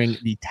nurturing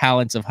the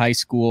talents of high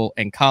school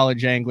and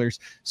college anglers.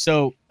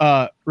 So,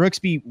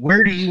 Rooksby,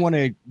 where do you want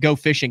to go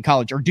fish in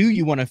college, or do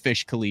you want to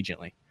fish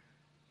collegiately?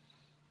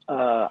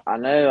 I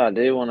know I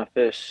do want to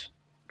fish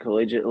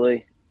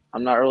collegiately.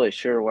 I'm not really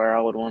sure where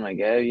I would want to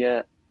go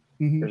yet.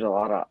 There's a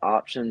lot of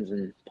options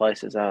and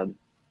places I'd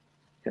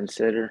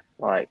consider,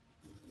 like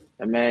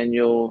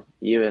Emmanuel,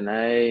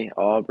 UNA,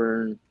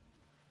 Auburn,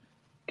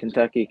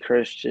 Kentucky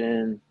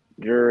Christian,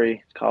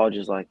 Drury,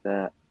 colleges like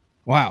that.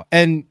 Wow.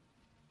 And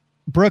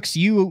Brooks,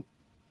 you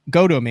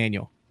go to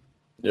Emmanuel.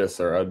 Yes,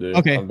 sir, I do.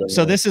 Okay.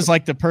 So this is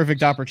like the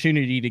perfect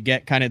opportunity to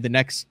get kind of the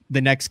next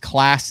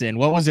class in.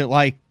 What was it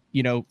like,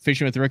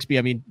 fishing with Rooksby?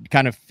 I mean,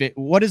 kind of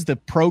what is the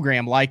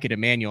program like at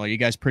Emmanuel? Are you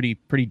guys pretty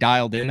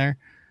dialed in there?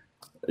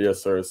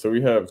 Yes, sir. So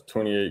we have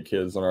 28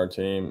 kids on our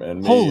team,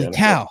 and holy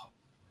cow.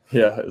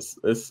 Yeah,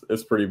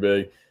 it's pretty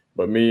big.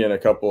 But me and a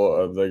couple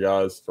of the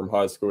guys from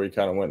high school, we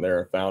kind of went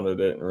there and founded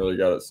it and really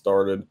got it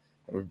started.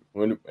 And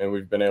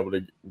we've been able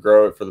to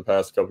grow it for the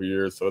past couple of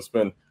years. So it's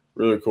been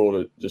really cool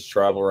to just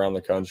travel around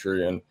the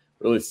country and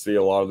really see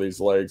a lot of these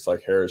lakes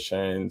like Harris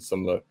Shane,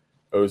 some of the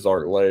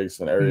Ozark lakes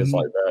and areas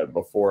like that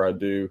before I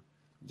do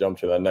jump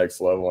to that next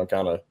level and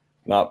kind of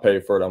not pay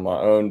for it on my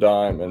own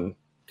dime and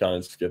kind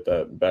of just get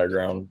that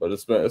background. But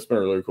it's been a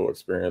really cool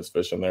experience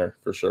fishing there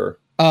for sure.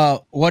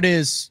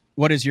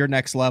 What is your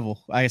next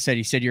level? Like I said,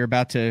 you said you're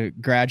about to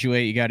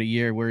graduate. You got a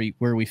year. Where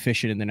are we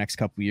fishing in the next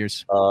couple of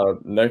years?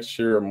 Next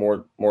year, I'm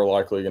more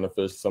likely going to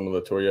fish some of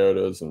the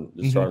Toyotas and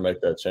just try to make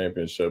that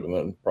championship, and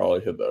then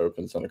probably hit the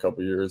Opens in a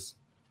couple of years.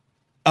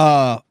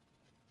 How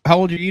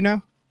old are you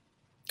now?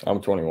 I'm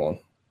 21.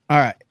 All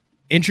right.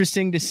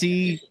 Interesting to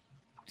see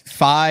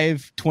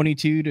 5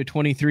 22 to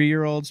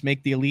 23-year-olds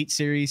make the Elite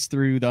Series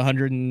through the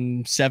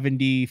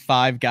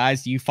 175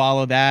 guys. Do you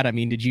follow that? I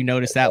mean, did you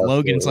notice that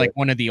Logan's like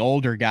one of the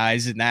older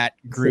guys in that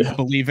group,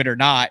 believe it or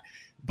not?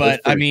 But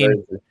I mean,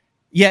 crazy.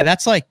 Yeah,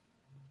 that's like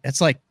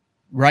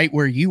right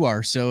where you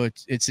are. So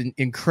it's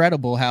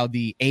incredible how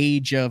the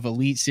age of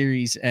Elite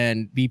Series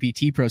and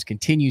BPT pros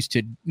continues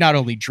to not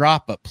only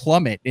drop but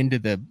plummet into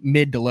the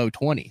mid to low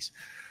 20s.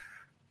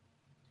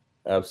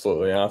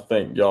 Absolutely. And I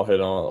think y'all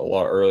hit on a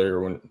lot earlier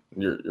when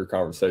your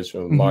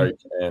conversation with Mike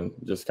and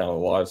just kind of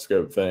the live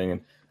scope thing. And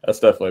that's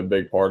definitely a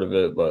big part of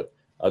it. But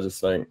I just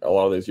think a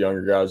lot of these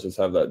younger guys just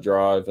have that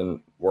drive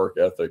and work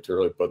ethic to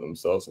really put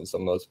themselves in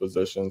some of those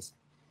positions.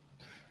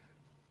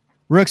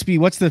 Rooksby,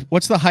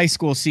 what's the high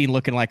school scene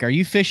looking like? Are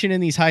you fishing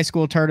in these high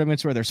school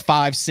tournaments where there's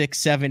 5, 6,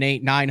 7,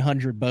 8,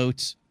 900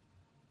 boats?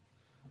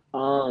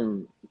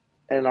 In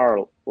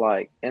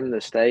the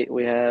state,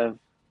 we have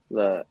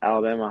the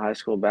Alabama High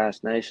School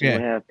Bass Nation. Yeah.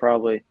 We have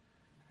probably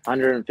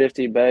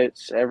 150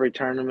 boats every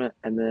tournament,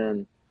 and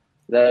then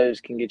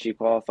those can get you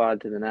qualified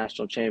to the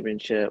national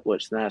championship,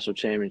 which the national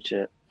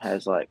championship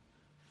has had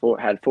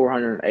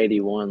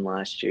 481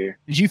 last year.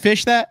 Did you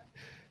fish that?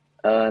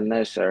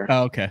 No, sir.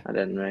 Oh, okay. I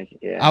didn't make it.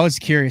 Yeah. I was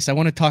curious. I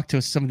want to talk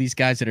to some of these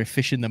guys that are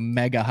fishing the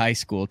mega high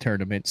school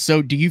tournament.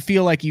 So do you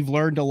feel like you've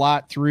learned a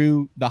lot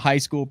through the high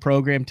school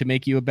program to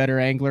make you a better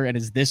angler? And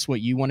is this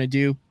what you want to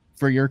do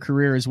for your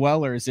career as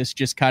well? Or is this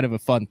just kind of a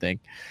fun thing?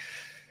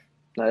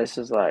 No, this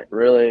is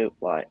really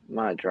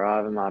my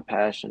drive and my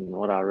passion,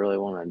 what I really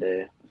want to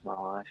do with my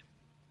life.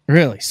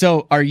 Really?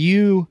 So are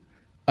you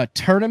a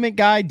tournament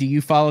guy? Do you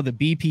follow the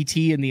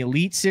BPT and the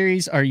Elite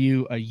Series? Are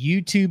you a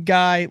YouTube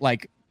guy?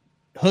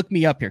 Hook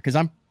me up here, because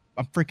I'm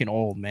freaking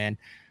old, man.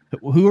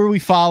 Who are we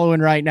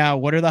following right now?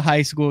 What are the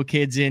high school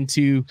kids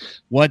into?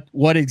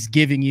 What is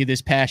giving you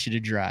this passion to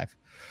drive?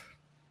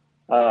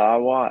 I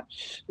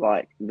watch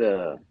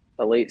the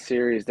Elite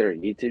Series, their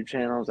YouTube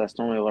channels. That's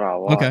normally what I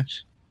watch. Okay.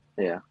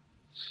 Yeah.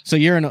 So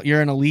you're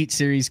an Elite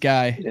Series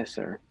guy. Yes,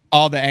 sir.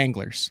 All the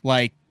anglers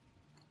like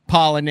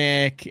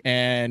Polinick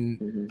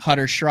and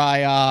Hutter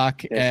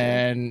Shryock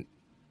and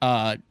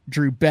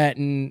Drew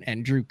Benton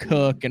and Drew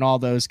Cook and all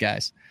those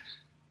guys.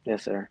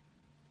 Yes, sir.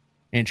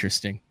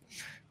 Interesting.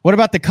 What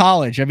about the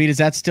college? I mean, is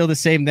that still the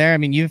same there? I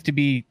mean, you have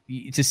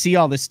to see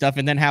all this stuff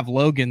and then have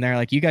Logan there.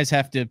 Like, you guys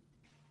have to,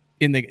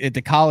 at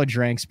the college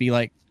ranks,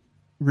 be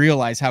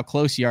realize how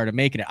close you are to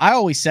making it. I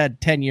always said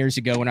 10 years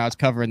ago when I was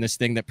covering this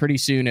thing that pretty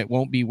soon it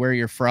won't be where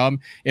you're from.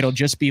 It'll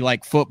just be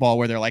like football,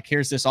 where they're like,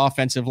 here's this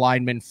offensive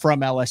lineman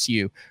from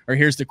LSU, or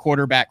here's the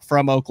quarterback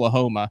from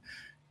Oklahoma.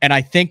 And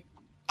I think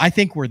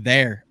we're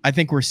there. I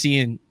think we're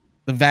seeing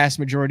the vast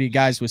majority of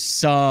guys with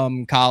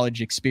some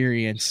college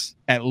experience,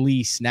 at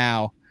least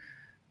now.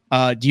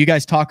 Do you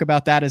guys talk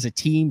about that as a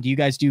team? Do you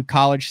guys do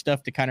college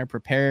stuff to kind of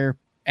prepare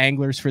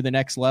anglers for the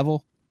next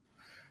level?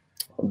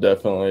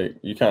 Definitely.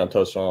 You kind of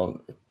touched on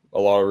a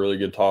lot of really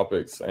good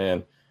topics,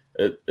 and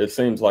it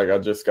seems like I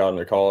just got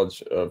into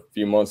college a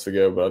few months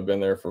ago, but I've been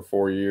there for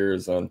 4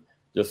 years. And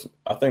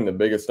I think the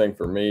biggest thing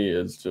for me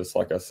is just,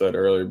 like I said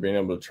earlier, being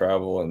able to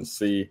travel and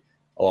see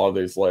a lot of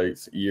these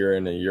lakes year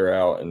in and year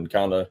out, and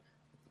kind of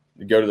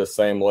go to the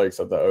same lakes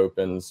that the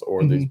Opens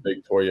or these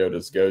big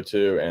Toyotas go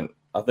to. And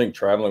I think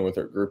traveling with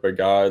a group of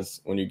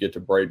guys, when you get to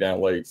break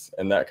down lakes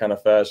in that kind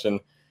of fashion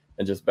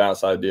and just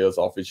bounce ideas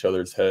off each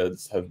other's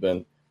heads, have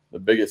been the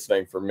biggest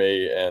thing for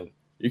me. And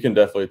you can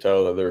definitely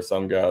tell that there are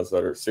some guys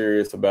that are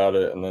serious about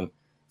it, and then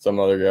some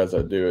other guys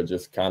that do it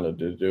just kind of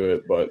do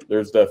it. But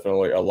there's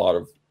definitely a lot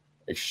of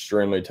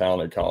extremely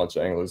talented college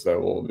anglers that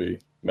will be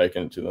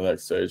making it to the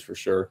next stage for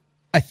sure.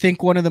 I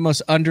think one of the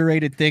most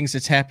underrated things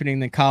that's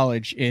happening in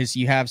college is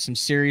you have some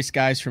serious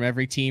guys from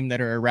every team that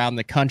are around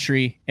the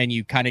country, and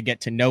you kind of get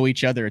to know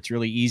each other. It's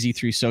really easy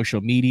through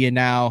social media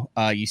now.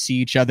 You see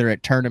each other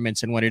at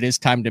tournaments, and when it is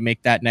time to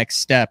make that next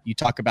step, you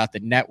talk about the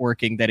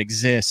networking that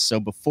exists. So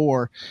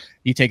before,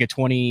 you take a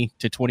 20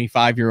 to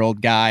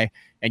 25-year-old guy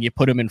and you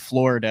put him in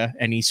Florida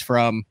and he's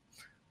from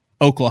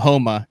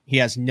Oklahoma,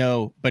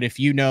 but if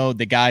you know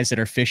the guys that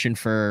are fishing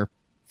for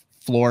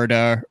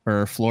Florida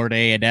or Florida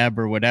A&M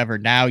or whatever,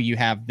 now you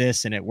have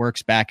this and it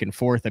works back and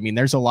forth. I mean,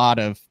 there's a lot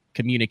of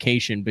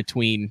communication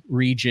between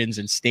regions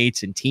and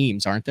states and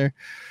teams, aren't there?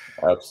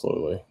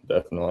 Absolutely,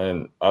 definitely.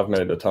 And I've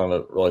made a ton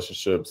of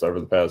relationships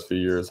over the past few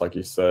years, like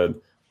you said,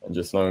 and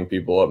just knowing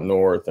people up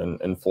north and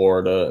in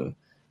Florida and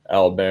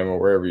Alabama,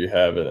 wherever you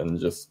have it, and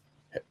just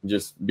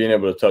being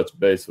able to touch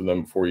base with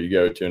them before you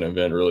go to an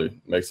event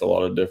really makes a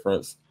lot of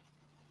difference.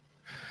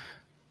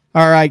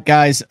 All right,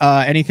 guys.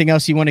 Anything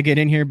else you want to get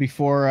in here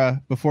before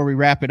we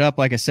wrap it up?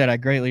 Like I said, I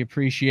greatly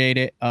appreciate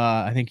it.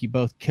 I think you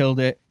both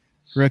killed it.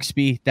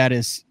 Rooksby,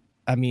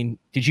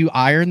 did you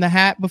iron the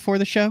hat before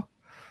the show?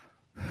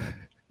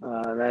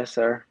 No,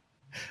 sir.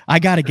 I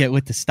got to get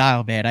with the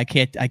style, man. I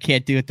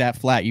can't do it that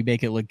flat. You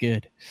make it look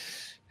good.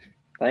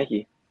 Thank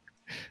you.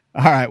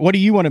 All right. What do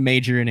you want to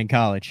major in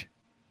college?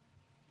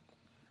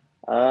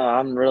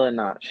 I'm really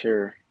not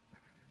sure.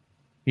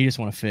 You just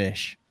want to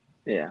fish.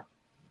 Yeah.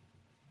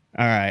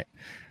 All right.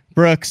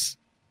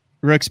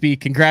 Rooksby,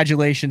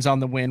 congratulations on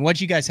the win. What'd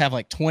you guys have,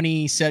 like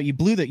 27?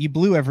 You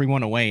blew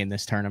everyone away in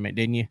this tournament,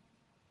 didn't you?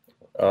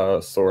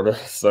 Sort of.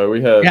 So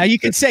we had... Yeah, you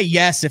could say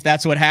yes if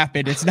that's what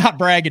happened. It's not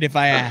bragging if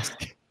I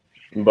ask.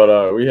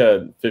 But we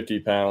had 50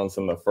 pounds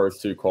in the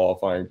first two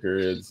qualifying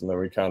periods, and then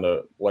we kind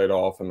of laid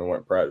off and then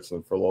went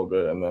practicing for a little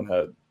bit, and then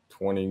had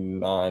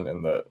 29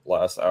 in the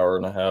last hour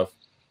and a half.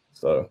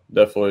 So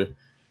definitely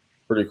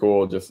pretty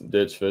cool, just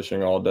ditch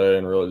fishing all day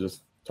and really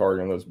just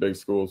targeting those big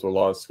schools with a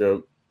lot of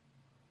scope.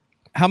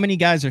 How many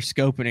guys are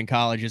scoping in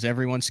college? Is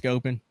everyone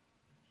scoping?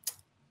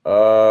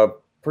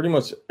 Pretty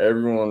much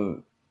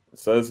everyone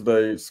says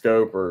they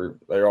scope or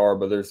they are,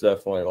 but there's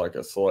definitely like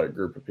a select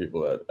group of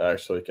people that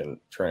actually can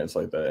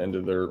translate that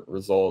into their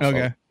results.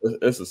 Okay.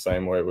 It's the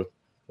same way with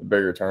the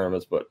bigger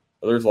tournaments, but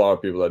there's a lot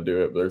of people that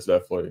do it, but there's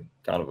definitely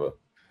kind of a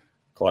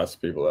class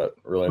of people that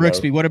really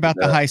Rooksby, know. what about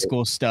the high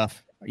school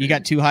stuff? You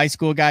got two high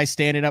school guys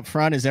standing up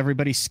front. Is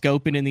everybody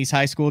scoping in these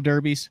high school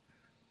derbies?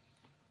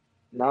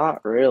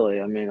 Not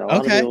really. I mean, a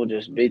lot of people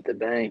just beat the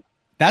bank.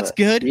 That's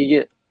good.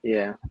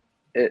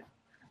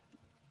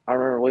 I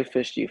remember we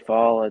fished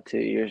Eufaula 2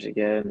 years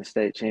ago in the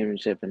state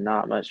championship, and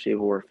not much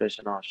people were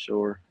fishing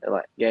offshore.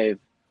 It gave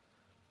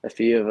a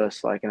few of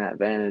us an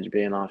advantage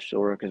being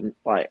offshore because,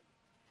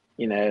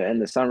 in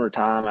the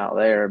summertime out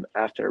there,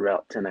 after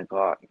about 10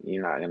 o'clock,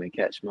 you're not going to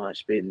catch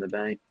much beating the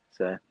bank.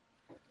 So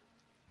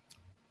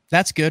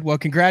that's good. Well,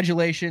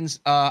 congratulations.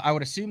 I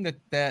would assume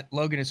that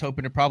Logan is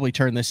hoping to probably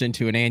turn this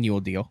into an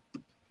annual deal.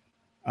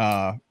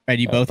 And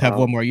you both have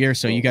one more year,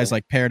 so you guys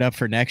paired up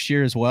for next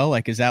year as well.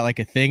 Is that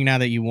a thing now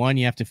that you won?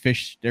 You have to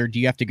fish, or do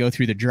you have to go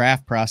through the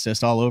draft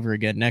process all over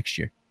again next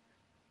year?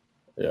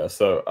 Yeah,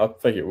 so I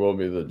think it will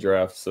be the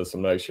draft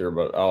system next year,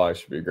 but I'll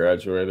actually be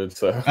graduated,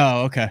 so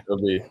okay, it'll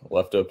be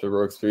left up to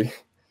Rooksby.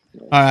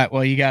 All right,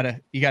 well, you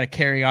gotta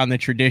carry on the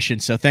tradition.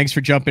 So thanks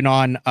for jumping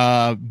on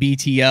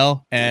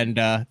BTL,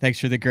 and thanks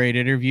for the great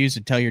interviews.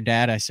 And tell your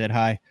dad I said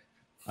hi,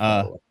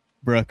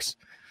 Brooks.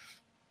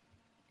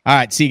 All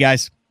right, see you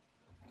guys.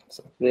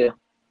 Yeah.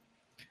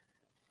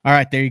 All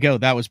right, there you go.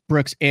 That was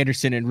Brooks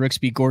Anderson and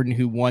Rooksby Gordon,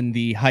 who won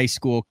the high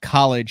school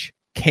college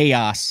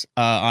chaos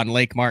on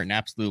Lake Martin.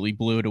 Absolutely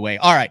blew it away.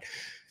 All right,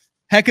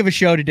 heck of a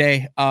show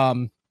today.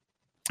 Like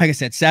I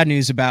said, sad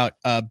news about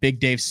Big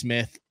Dave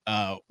Smith.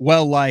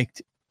 Well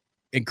liked,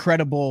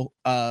 incredible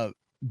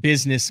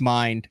business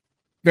mind,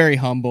 very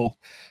humble.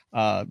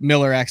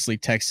 Miller actually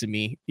texted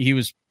me. He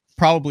was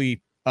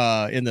probably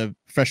in the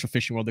professional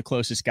fishing world the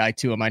closest guy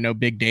to him. I know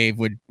Big Dave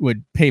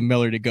would pay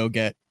Miller to go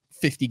get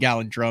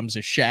 50-gallon drums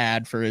of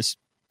shad for his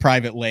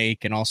private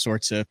lake and all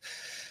sorts of.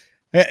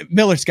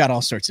 Miller's got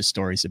all sorts of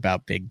stories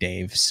about Big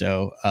Dave,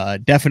 so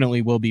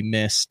definitely will be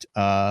missed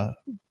by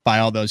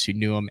all those who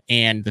knew him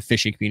and the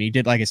fishing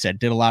community. Like I said,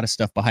 did a lot of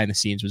stuff behind the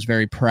scenes, was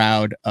very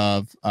proud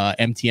of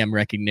MTM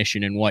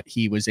recognition and what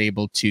he was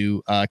able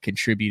to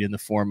contribute in the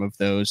form of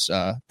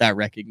that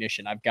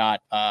recognition. I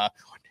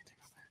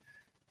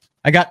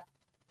got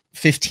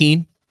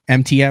 15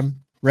 MTM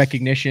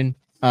recognition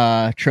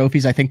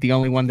trophies. I think the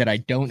only one that I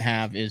don't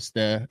have is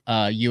the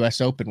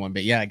US Open one,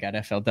 but yeah, I got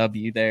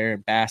FLW there,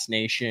 Bass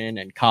Nation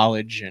and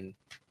college, and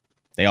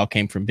They all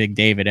came from Big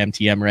Dave at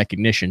MTM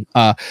Recognition.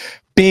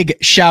 Big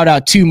shout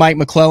out to Mike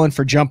McClelland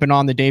for jumping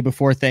on the day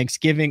before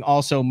Thanksgiving.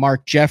 Also,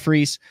 Mark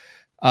Jeffries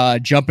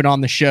jumping on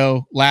the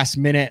show last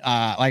minute.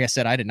 Like I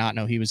said, I did not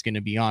know he was going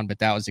to be on, but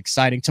that was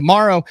exciting.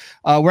 Tomorrow,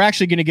 we're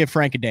actually going to give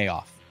Frank a day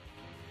off.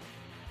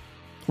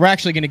 We're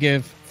actually going to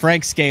give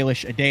Frank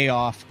Scalish a day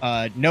off.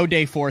 No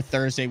day for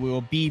Thursday. We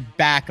will be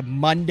back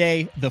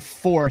Monday the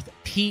 4th.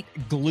 Pete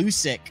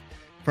Glusick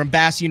from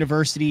Bass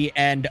University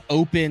and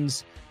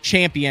Opens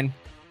champion.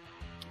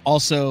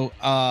 Also,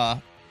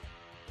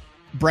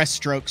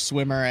 breaststroke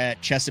swimmer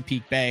at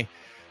Chesapeake Bay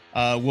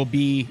will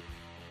be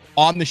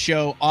on the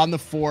show on the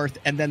 4th.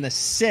 And then the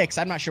 6th,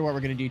 I'm not sure what we're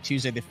going to do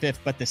Tuesday the 5th,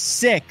 but the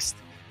 6th,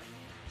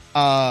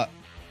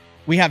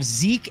 we have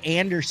Zeke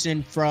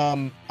Anderson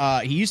from,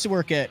 he used to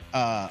work at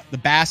the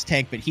Bass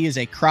Tank, but he is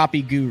a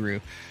crappie guru.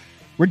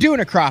 We're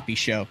doing a crappie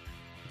show.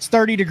 It's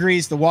 30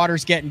 degrees. The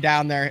water's getting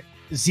down there.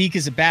 Zeke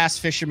is a bass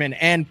fisherman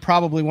and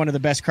probably one of the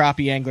best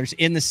crappie anglers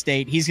in the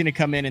state. He's going to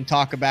come in and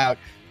talk about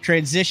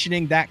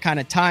transitioning that kind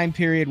of time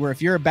period where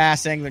if you're a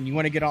bass angler and you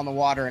want to get on the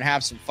water and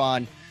have some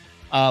fun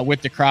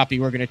with the crappie,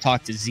 we're going to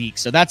talk to Zeke.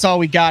 So that's all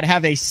we got.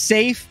 Have a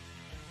safe,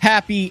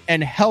 happy,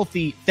 and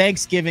healthy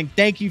Thanksgiving.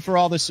 Thank you for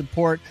all the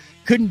support.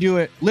 Couldn't do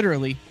it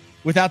literally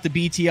without the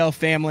BTL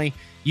family.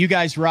 You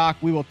guys rock.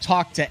 We will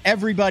talk to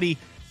everybody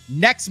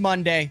next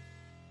Monday.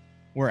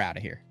 We're out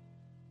of here.